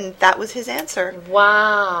doing it, and that was his answer.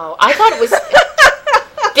 Wow. I thought it was...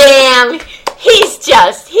 Damn. He's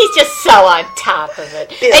just so on top of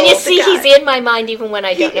it. Bill, and you see, he's in my mind even when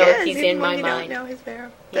I don't know if he's in my mind. You don't know his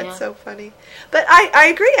there. That's so funny. But I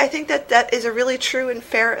agree. I think that is a really true and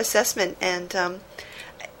fair assessment, and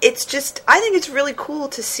it's just, I think it's really cool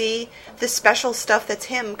to see the special stuff that's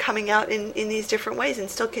him coming out in these different ways and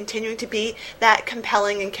still continuing to be that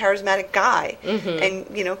compelling and charismatic guy and,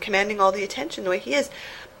 commanding all the attention the way he is.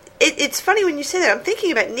 It's funny when you say that. I'm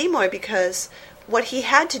thinking about Nimoy because what he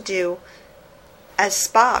had to do as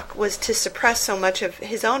Spock was to suppress so much of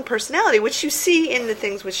his own personality, which you see in the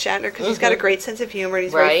things with Shatner, because he's got a great sense of humor,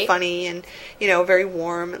 he's very funny and, very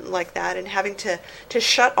warm and like that, and having to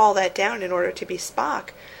shut all that down in order to be Spock.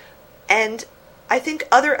 And I think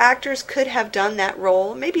other actors could have done that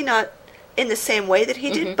role, maybe not in the same way that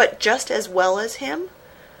he did, but just as well as him,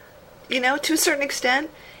 to a certain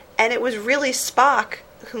extent. And it was really Spock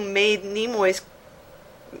who made Nimoy's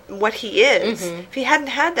what he is. If he hadn't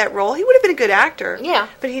had that role, he would have been a good actor. Yeah.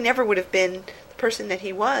 But he never would have been the person that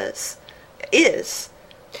he is.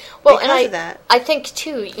 Well, because of that. I think,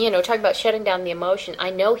 too, talking about shutting down the emotion,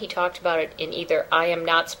 I know he talked about it in either I Am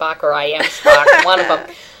Not Spock or I Am Spock, one of them.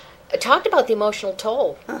 Talked about the emotional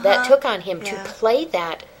toll that took on him to play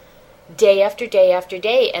that day after day after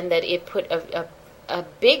day, and that it put a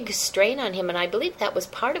big strain on him, and I believe that was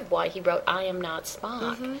part of why he wrote I Am Not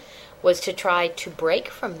Spock. Was to try to break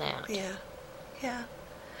from that. Yeah.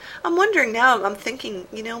 I'm wondering now, I'm thinking,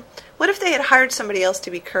 what if they had hired somebody else to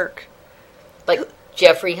be Kirk? Like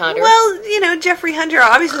Jeffrey Hunter? Well, Jeffrey Hunter,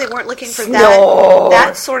 obviously they weren't looking for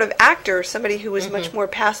that sort of actor, somebody who was much more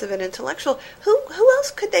passive and intellectual. Who else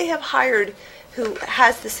could they have hired who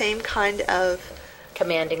has the same kind of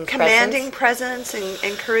commanding presence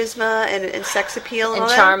and charisma and sex appeal and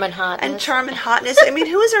charm and hotness. And charm and hotness. I mean,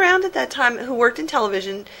 who was around at that time who worked in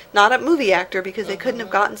television, not a movie actor, because they couldn't have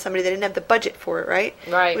gotten somebody, they didn't have the budget for it, right?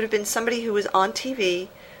 Right. It would have been somebody who was on TV.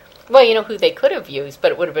 Well, who they could have used,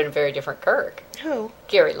 but it would have been a very different Kirk. Who?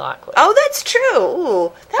 Gary Lockwood. Oh, that's true.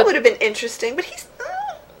 Ooh, that would have been interesting, but he's...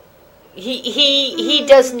 He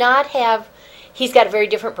does not have... He's got a very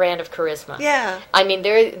different brand of charisma. Yeah. I mean,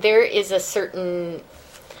 there is a certain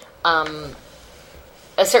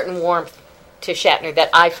warmth to Shatner that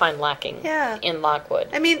I find lacking in Lockwood.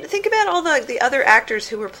 I mean, think about all the other actors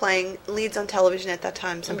who were playing leads on television at that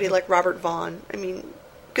time. Somebody like Robert Vaughn. I mean,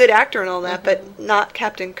 good actor and all that, but not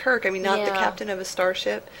Captain Kirk. I mean, not the captain of a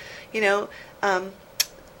starship. The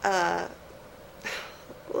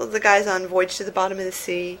guys on Voyage to the Bottom of the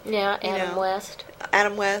Sea. Yeah, Adam West.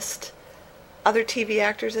 Adam West. Other TV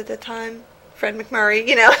actors at that time. Fred McMurray,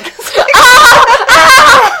 Who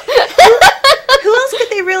else could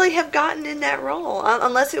they really have gotten in that role?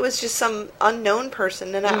 Unless it was just some unknown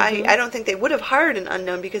person. And I don't think they would have hired an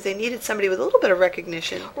unknown because they needed somebody with a little bit of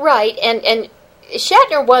recognition. Right, and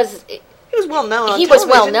Shatner was... He was well known on television. He was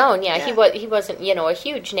well known, yeah. He wasn't, a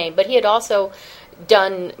huge name, but he had also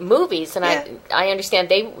done movies, and I understand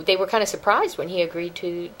they were kind of surprised when he agreed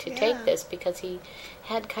to take this because he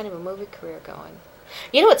had kind of a movie career going.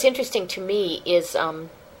 What's interesting to me is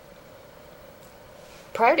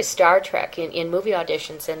prior to Star Trek, in movie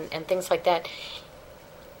auditions and things like that,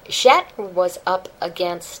 Shatner was up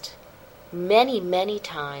against many, many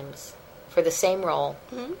times for the same role,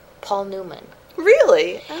 Paul Newman.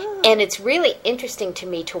 Really? Oh. And it's really interesting to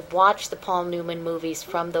me to watch the Paul Newman movies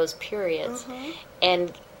from those periods.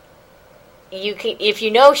 And you can, if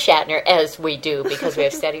you know Shatner, as we do, because we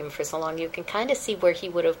have studied him for so long, you can kind of see where he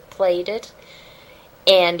would have played it.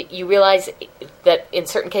 And you realize that in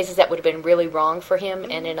certain cases that would have been really wrong for him,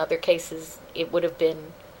 and in other cases it would have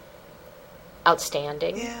been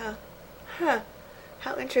outstanding. Yeah. Huh.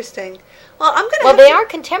 How interesting. Well, they are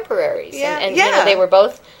contemporaries. Yeah. And they were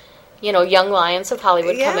both, young lions of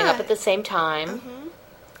Hollywood coming up at the same time.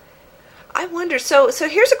 I wonder, so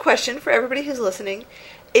here's a question for everybody who's listening.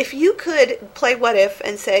 If you could play What If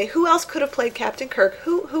and say, who else could have played Captain Kirk,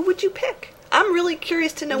 who would you pick? I'm really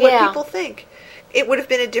curious to know what people think. It would have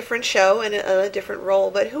been a different show and a different role,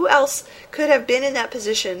 but who else could have been in that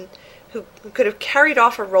position who could have carried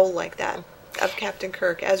off a role like that of Captain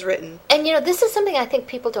Kirk as written? And, this is something I think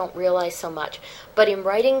people don't realize so much, but in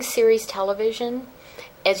writing series television,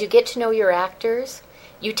 as you get to know your actors,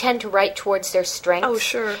 you tend to write towards their strengths. Oh,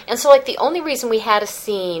 sure. And so, like, the only reason we had a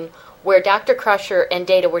scene where Dr. Crusher and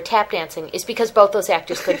Data were tap dancing is because both those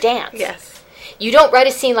actors could dance. Yes. You don't write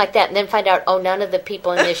a scene like that and then find out, oh, none of the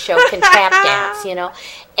people in this show can tap dance, you know?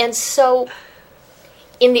 And so,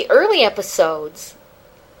 in the early episodes,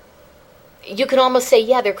 you can almost say,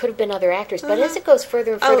 yeah, there could have been other actors. But as it goes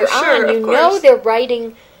further and further on, you know they're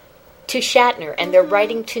writing to Shatner, and they're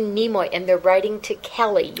writing to Nimoy, and they're writing to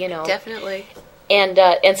Kelly, you know. Definitely.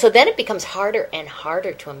 And so then it becomes harder and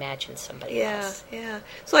harder to imagine somebody else. Yeah.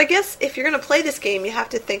 So I guess if you're going to play this game, you have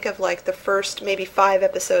to think of like the first maybe 5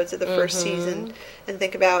 episodes of the first season and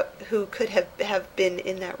think about who could have been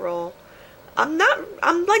in that role. I'm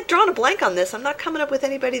like drawing a blank on this. I'm not coming up with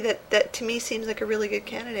anybody that to me seems like a really good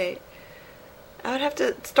candidate. I would have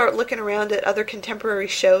to start looking around at other contemporary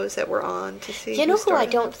shows that we're on to see. You know who I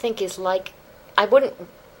don't think is like... I wouldn't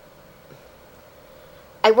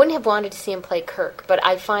have wanted to see him play Kirk, but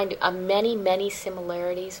I find many, many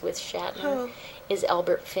similarities with Shatner is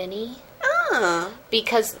Albert Finney.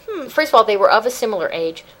 Because, first of all, they were of a similar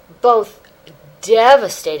age, both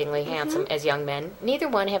devastatingly handsome as young men, neither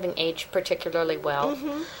one having aged particularly well.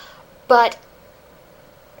 But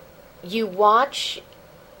you watch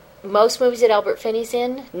most movies that Albert Finney's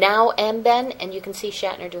in, now and then, and you can see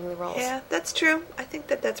Shatner doing the roles. Yeah, that's true. I think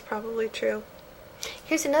that's probably true.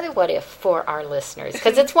 Here's another what if for our listeners,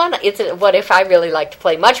 because it's a what if I really like to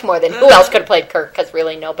play much more than who else could have played Kirk, because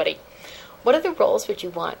really nobody. What other roles would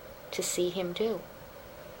you want to see him do?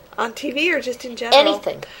 On TV or just in general?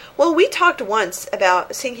 Anything. Well, we talked once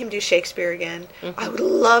about seeing him do Shakespeare again. I would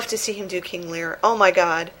love to see him do King Lear. Oh my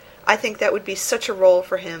God. I think that would be such a role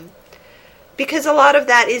for him. Because a lot of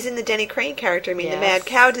that is in the Denny Crane character. I mean, the mad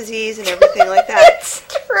cow disease and everything like that. It's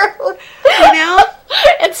true. You know?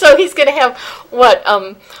 And so he's going to have,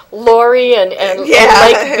 Laurie and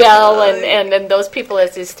Lake Bell and those people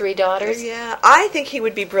as his 3 daughters? Yeah. I think he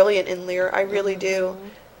would be brilliant in Lear. I really do.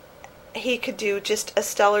 He could do just a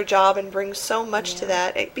stellar job and bring so much to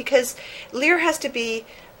that. Because Lear has to be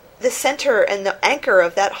the center and the anchor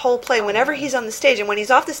of that whole play whenever he's on the stage. And when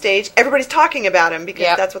he's off the stage, everybody's talking about him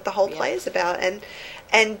because that's what the whole play is about.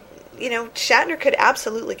 And you know, Shatner could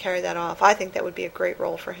absolutely carry that off. I think that would be a great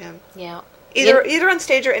role for him. Yeah. Either on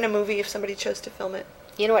stage or in a movie if somebody chose to film it.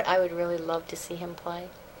 You know what I would really love to see him play?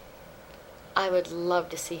 I would love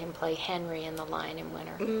to see him play Henry in The Lion and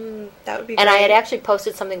Winter. That would be And great. I had actually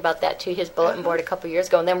posted something about that to his bulletin board a couple years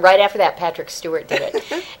ago. And then right after that, Patrick Stewart did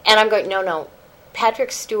it. And I'm going, no.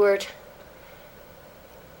 Patrick Stewart,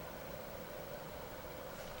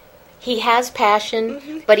 he has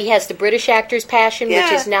passion, but he has the British actor's passion,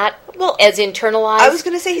 which is not as internalized. I was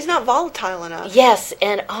going to say he's not volatile enough. Yes,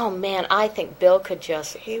 and oh man, I think Bill could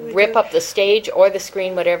just rip up the stage or the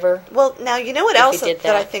screen, whatever. Well, now you know what else that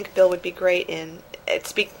I think Bill would be great in?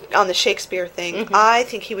 Speak on the Shakespeare thing. I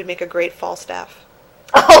think he would make a great Falstaff.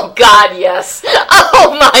 Oh God, yes.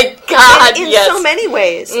 Oh my God, in yes. so many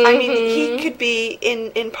ways. I mean, he could be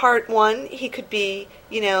in part 1. He could be,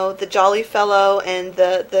 you know, the jolly fellow and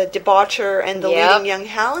the debaucher and the leading young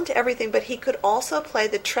Hal to everything. But he could also play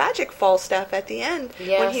the tragic Falstaff at the end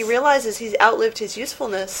when he realizes he's outlived his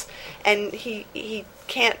usefulness and he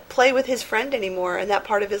can't play with his friend anymore, and that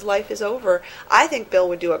part of his life is over. I think Bill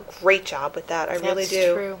would do a great job with that. I really do.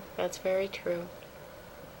 That's true. That's very true.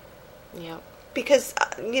 Yep. Because,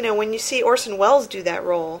 you know, when you see Orson Welles do that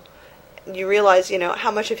role, you realize, you know, how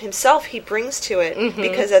much of himself he brings to it.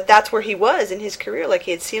 Because that's where he was in his career. Like,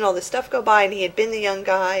 he had seen all this stuff go by, and he had been the young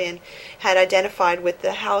guy and had identified with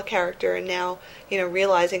the Hal character, and now, you know,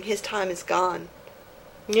 realizing his time is gone.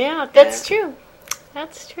 Yeah, that's true.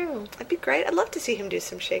 That's true. That'd be great. I'd love to see him do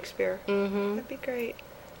some Shakespeare. That'd be great.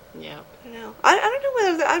 Yeah. I know. I don't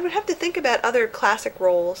know whether I would have to think about other classic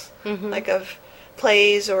roles, like of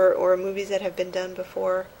plays or movies that have been done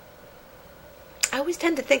before. I always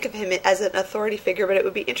tend to think of him as an authority figure, but it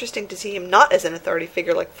would be interesting to see him not as an authority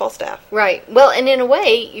figure like Falstaff. Right. Well, and in a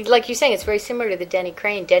way, like you're saying, it's very similar to the Denny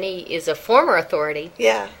Crane. Denny is a former authority.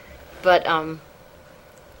 Yeah. But,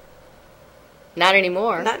 not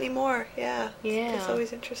anymore. Not anymore, yeah. Yeah. It's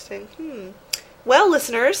always interesting. Well,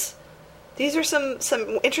 listeners, these are some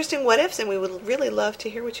interesting what-ifs, and we would really love to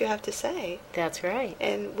hear what you have to say. That's right.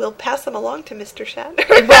 And we'll pass them along to Mr.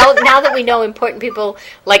 Shatner. Well, now that we know important people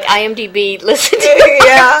like IMDb listen to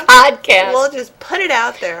our podcast. We'll just put it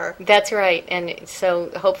out there. That's right. And so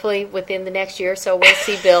hopefully within the next year or so, we'll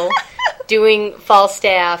see Bill doing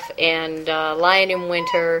Falstaff and Lion in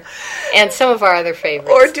Winter and some of our other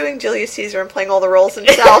favorites. Or doing Julius Caesar and playing all the roles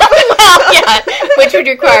himself. Well, yeah, which would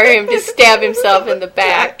require him to stab himself in the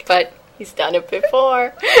back, but he's done it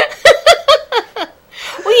before.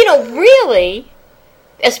 Well, you know, really,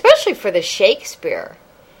 especially for the Shakespeare.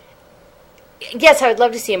 Yes, I would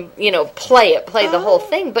love to see him, play the whole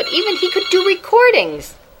thing, but even he could do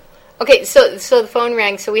recordings. Okay, so the phone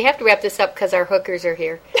rang, so we have to wrap this up because our hookers are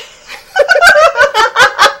here.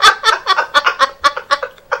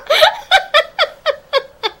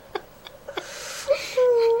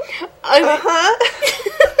 It's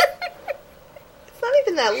not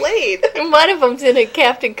even that late. And one of them's in a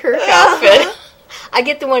Captain Kirk outfit. I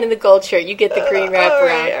get the one in the gold shirt. You get the green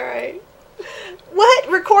wraparound. All right. What?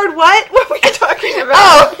 Record what? What were you talking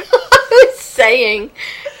about? Oh, I was saying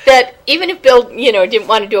that even if Bill, didn't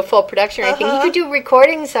want to do a full production or anything, he could do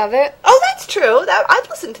recordings of it. Oh, that's true. I'd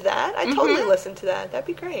listen to that. I'd totally listen to that. That'd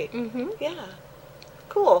be great. Mm-hmm. Yeah.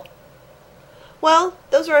 Cool. Well,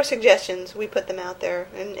 those are our suggestions. We put them out there.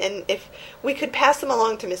 And if we could pass them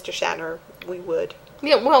along to Mr. Shatner, we would.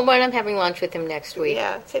 Yeah, well, when I'm having lunch with him next week.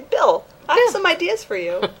 Yeah. Say, Bill, I have some ideas for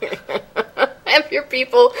you. Have your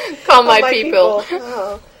people call my people.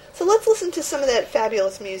 Oh. So let's listen to some of that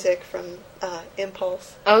fabulous music from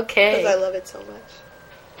Impulse. Okay. Because I love it so much.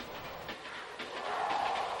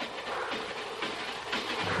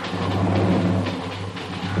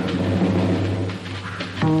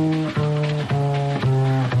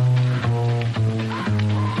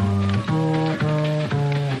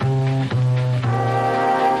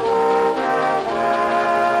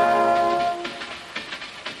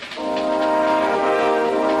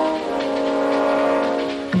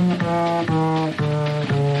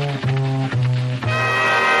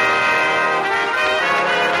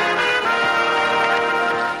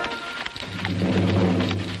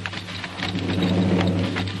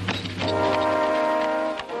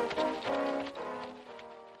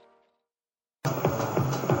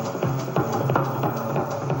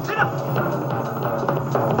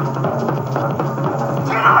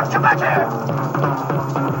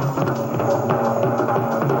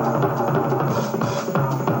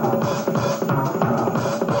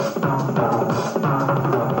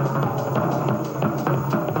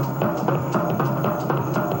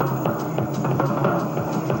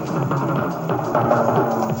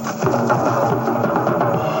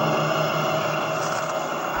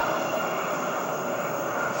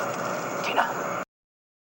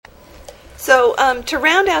 So, to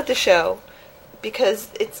round out the show,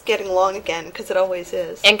 because it's getting long again, because it always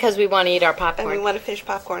is. And because we want to eat our popcorn. And we want to finish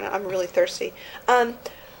popcorn. I'm really thirsty.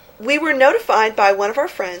 We were notified by one of our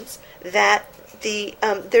friends that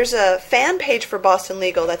there's a fan page for Boston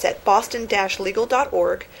Legal that's at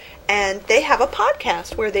boston-legal.org, and they have a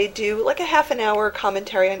podcast where they do like a half-an-hour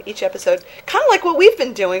commentary on each episode, kind of like what we've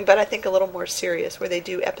been doing, but I think a little more serious, where they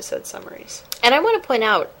do episode summaries. And I want to point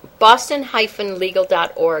out,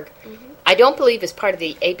 boston-legal.org, I don't believe is part of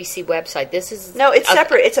the ABC website. This is no, it's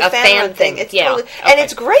separate. It's a fan thing. It's totally, and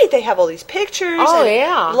it's great. They have all these pictures. Oh, and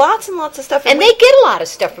yeah. Lots and lots of stuff. And they get a lot of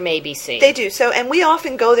stuff from ABC. They do. So, and we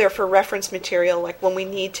often go there for reference material, like when we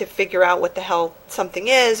need to figure out what the hell something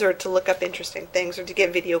is, or to look up interesting things, or to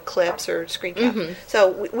get video clips or screen cap.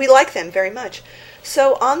 So we like them very much.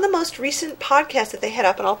 So on the most recent podcast that they had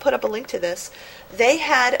up, and I'll put up a link to this, they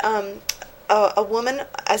had a woman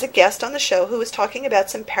as a guest on the show who was talking about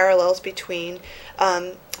some parallels between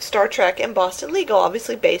Star Trek and Boston Legal,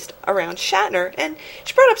 obviously based around Shatner. And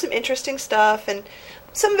she brought up some interesting stuff, and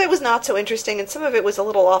some of it was not so interesting, and some of it was a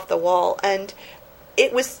little off the wall. And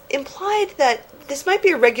it was implied that this might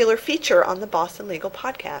be a regular feature on the Boston Legal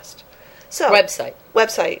podcast. So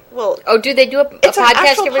website. Well, do they do a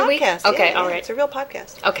podcast every week? Okay, all right. It's a real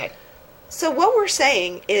podcast. Okay. So what we're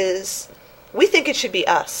saying is, we think it should be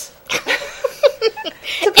us.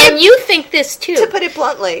 And you think this too. To put it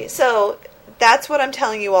bluntly. So that's what I'm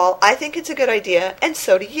telling you all. I think it's a good idea, and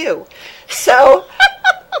so do you. So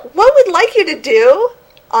what we'd like you to do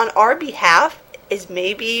on our behalf is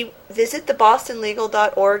maybe visit the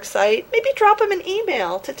bostonlegal.org site, maybe drop them an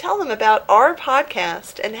email to tell them about our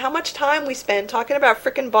podcast and how much time we spend talking about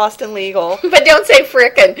frickin' Boston Legal. But don't say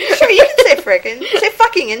frickin'. Sure, you can say frickin'. Say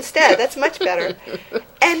fucking instead. That's much better.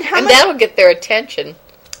 And that'll get their attention.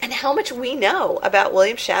 And how much we know about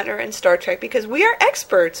William Shatner and Star Trek, because we are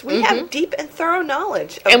experts. We have deep and thorough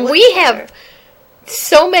knowledge of and William we Shatner. have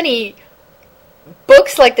so many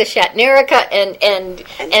books like the Shatnerica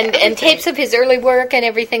and tapes of his early work and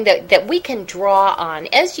everything that we can draw on,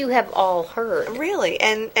 as you have all heard. Really,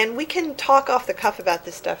 and we can talk off the cuff about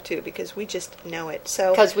this stuff too, because we just know it.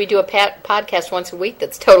 So because we do a podcast once a week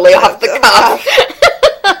that's totally off the cuff.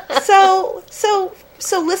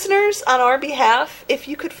 So listeners, on our behalf, if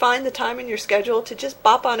you could find the time in your schedule to just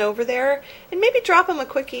bop on over there and maybe drop them a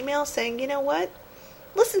quick email saying, you know what,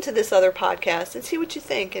 listen to this other podcast and see what you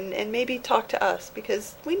think, and maybe talk to us,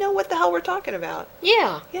 because we know what the hell we're talking about.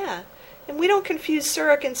 Yeah. Yeah. And we don't confuse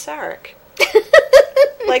Surik and Sarek.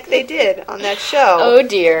 Like they did on that show. Oh,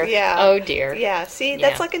 dear. Yeah. Oh, dear. Yeah, see, Yeah.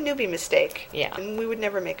 that's like a newbie mistake. Yeah. And we would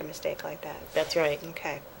never make a mistake like that. That's right.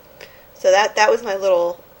 Okay. So that was my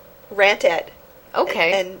little rant-ette.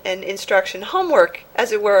 Okay. And instruction, homework,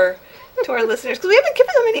 as it were, to our listeners. Because we haven't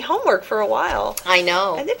given them any homework for a while. I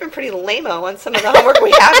know. And they've been pretty lame-o on some of the homework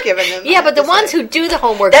we have given them. Yeah, but the ones who do the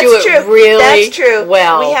homework That's do true. it really That's true.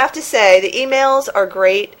 well. We have to say, the emails are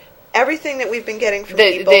great. Everything that we've been getting from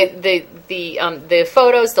people. The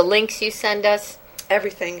photos, the links you send us.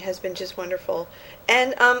 Everything has been just wonderful.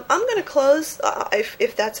 And I'm going to close,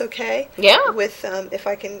 if that's okay. Yeah. With, if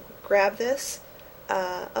I can grab this.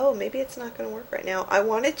 Maybe it's not going to work right now. I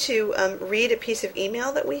wanted to read a piece of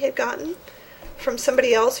email that we had gotten from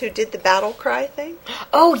somebody else who did the battle cry thing.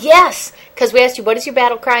 Oh, yes. Because we asked you, what is your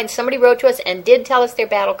battle cry? And somebody wrote to us and did tell us their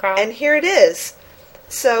battle cry. And here it is.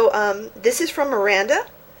 So this is from Miranda.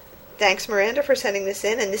 Thanks, Miranda, for sending this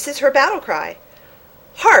in. And this is her battle cry.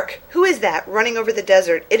 Hark! Who is that running over the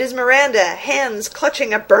desert? It is Miranda, hands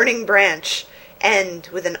clutching a burning branch. And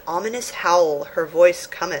with an ominous howl, her voice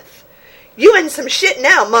cometh. You in some shit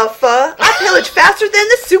now, muffa. I pillage faster than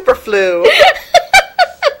the superflu.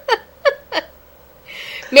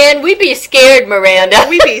 Man, we'd be scared, Miranda.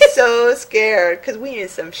 We'd be so scared, because we in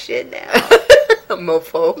some shit now.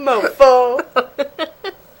 Mofo. Mofo.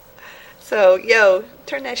 So, yo,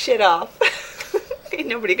 turn that shit off. Ain't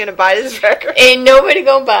nobody gonna buy this record. Ain't nobody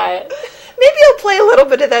gonna buy it. Maybe I'll play a little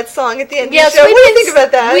bit of that song at the end Yes, of the show. What do you think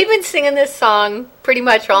about that? We've been singing this song pretty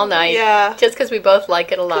much all night. Yeah. Just because we both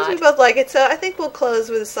like it a lot. Because we both like it, so I think we'll close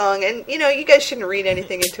with a song. And, you guys shouldn't read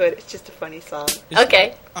anything into it. It's just a funny song.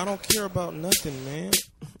 Okay. I don't care about nothing, man.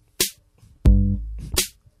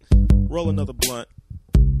 Roll another blunt.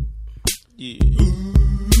 Yeah.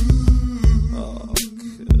 Oh,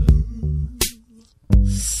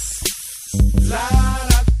 la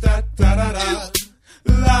da da da da da.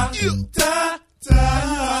 La da da. La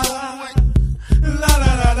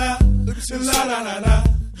da da da. La da da da.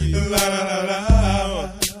 La da da da.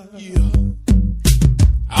 Yeah.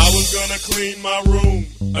 I was gonna clean my room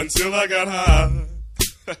until I got high.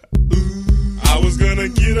 I was gonna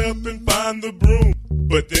get up and find the broom,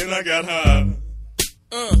 but then I got high.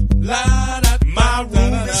 My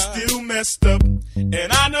room is still messed up,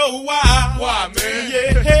 and I know why. Why, man?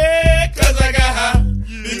 Yeah, cause I got high.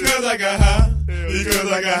 Because I got high.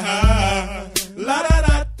 Because I got high. La da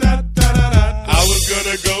da da da da da. I was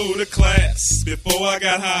gonna go to class before I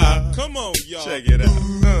got high. Come on, y'all. Check it out.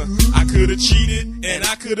 I could have cheated and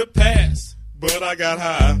I could have passed, but I got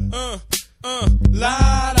high.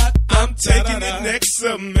 La da. I'm taking it next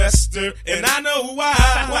semester, and I know why.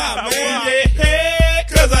 Why, man? Yeah,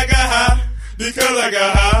 cause I got high. Because I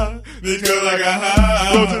got high. Because I got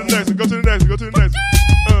high. Go to the next one. Go to the next one. Go to the next one.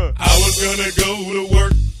 I was gonna go to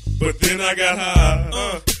work, but then I got high.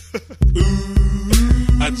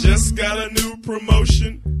 I just got a new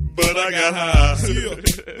promotion, but I got high.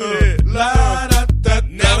 La da da.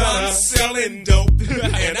 Now I'm selling dope,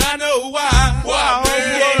 and I know why. Why,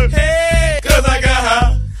 man? Hey, cause I got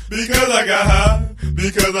high. Because I got high.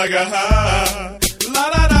 Because I got high. La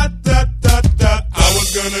da da da da da. I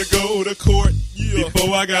was gonna go to court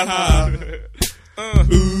before I got high.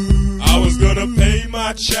 I was gonna pay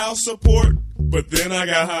my child support, but then I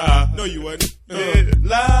got high. No, you wasn't.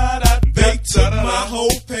 La da. They took my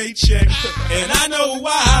whole paycheck, and I know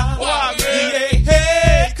why. Why, man? Yeah,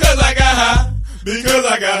 hey, cause I got high. Because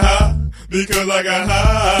I got high. Because I got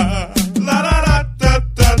high. La da da da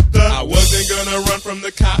da da. I wasn't gonna run from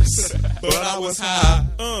the cops, but I was high.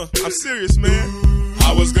 I'm serious, man.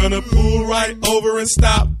 I was gonna pull right over and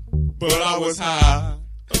stop, but I was high.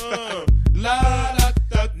 La da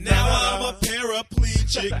da. Now I'm a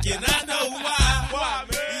paraplegic, and I know why. Why,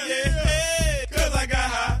 man? Yeah, cause I got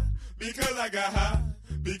high. Because I got high.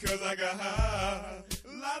 Because I got high.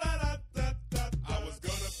 La da da da da. I was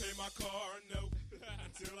gonna pay my car note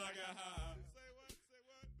until I got high.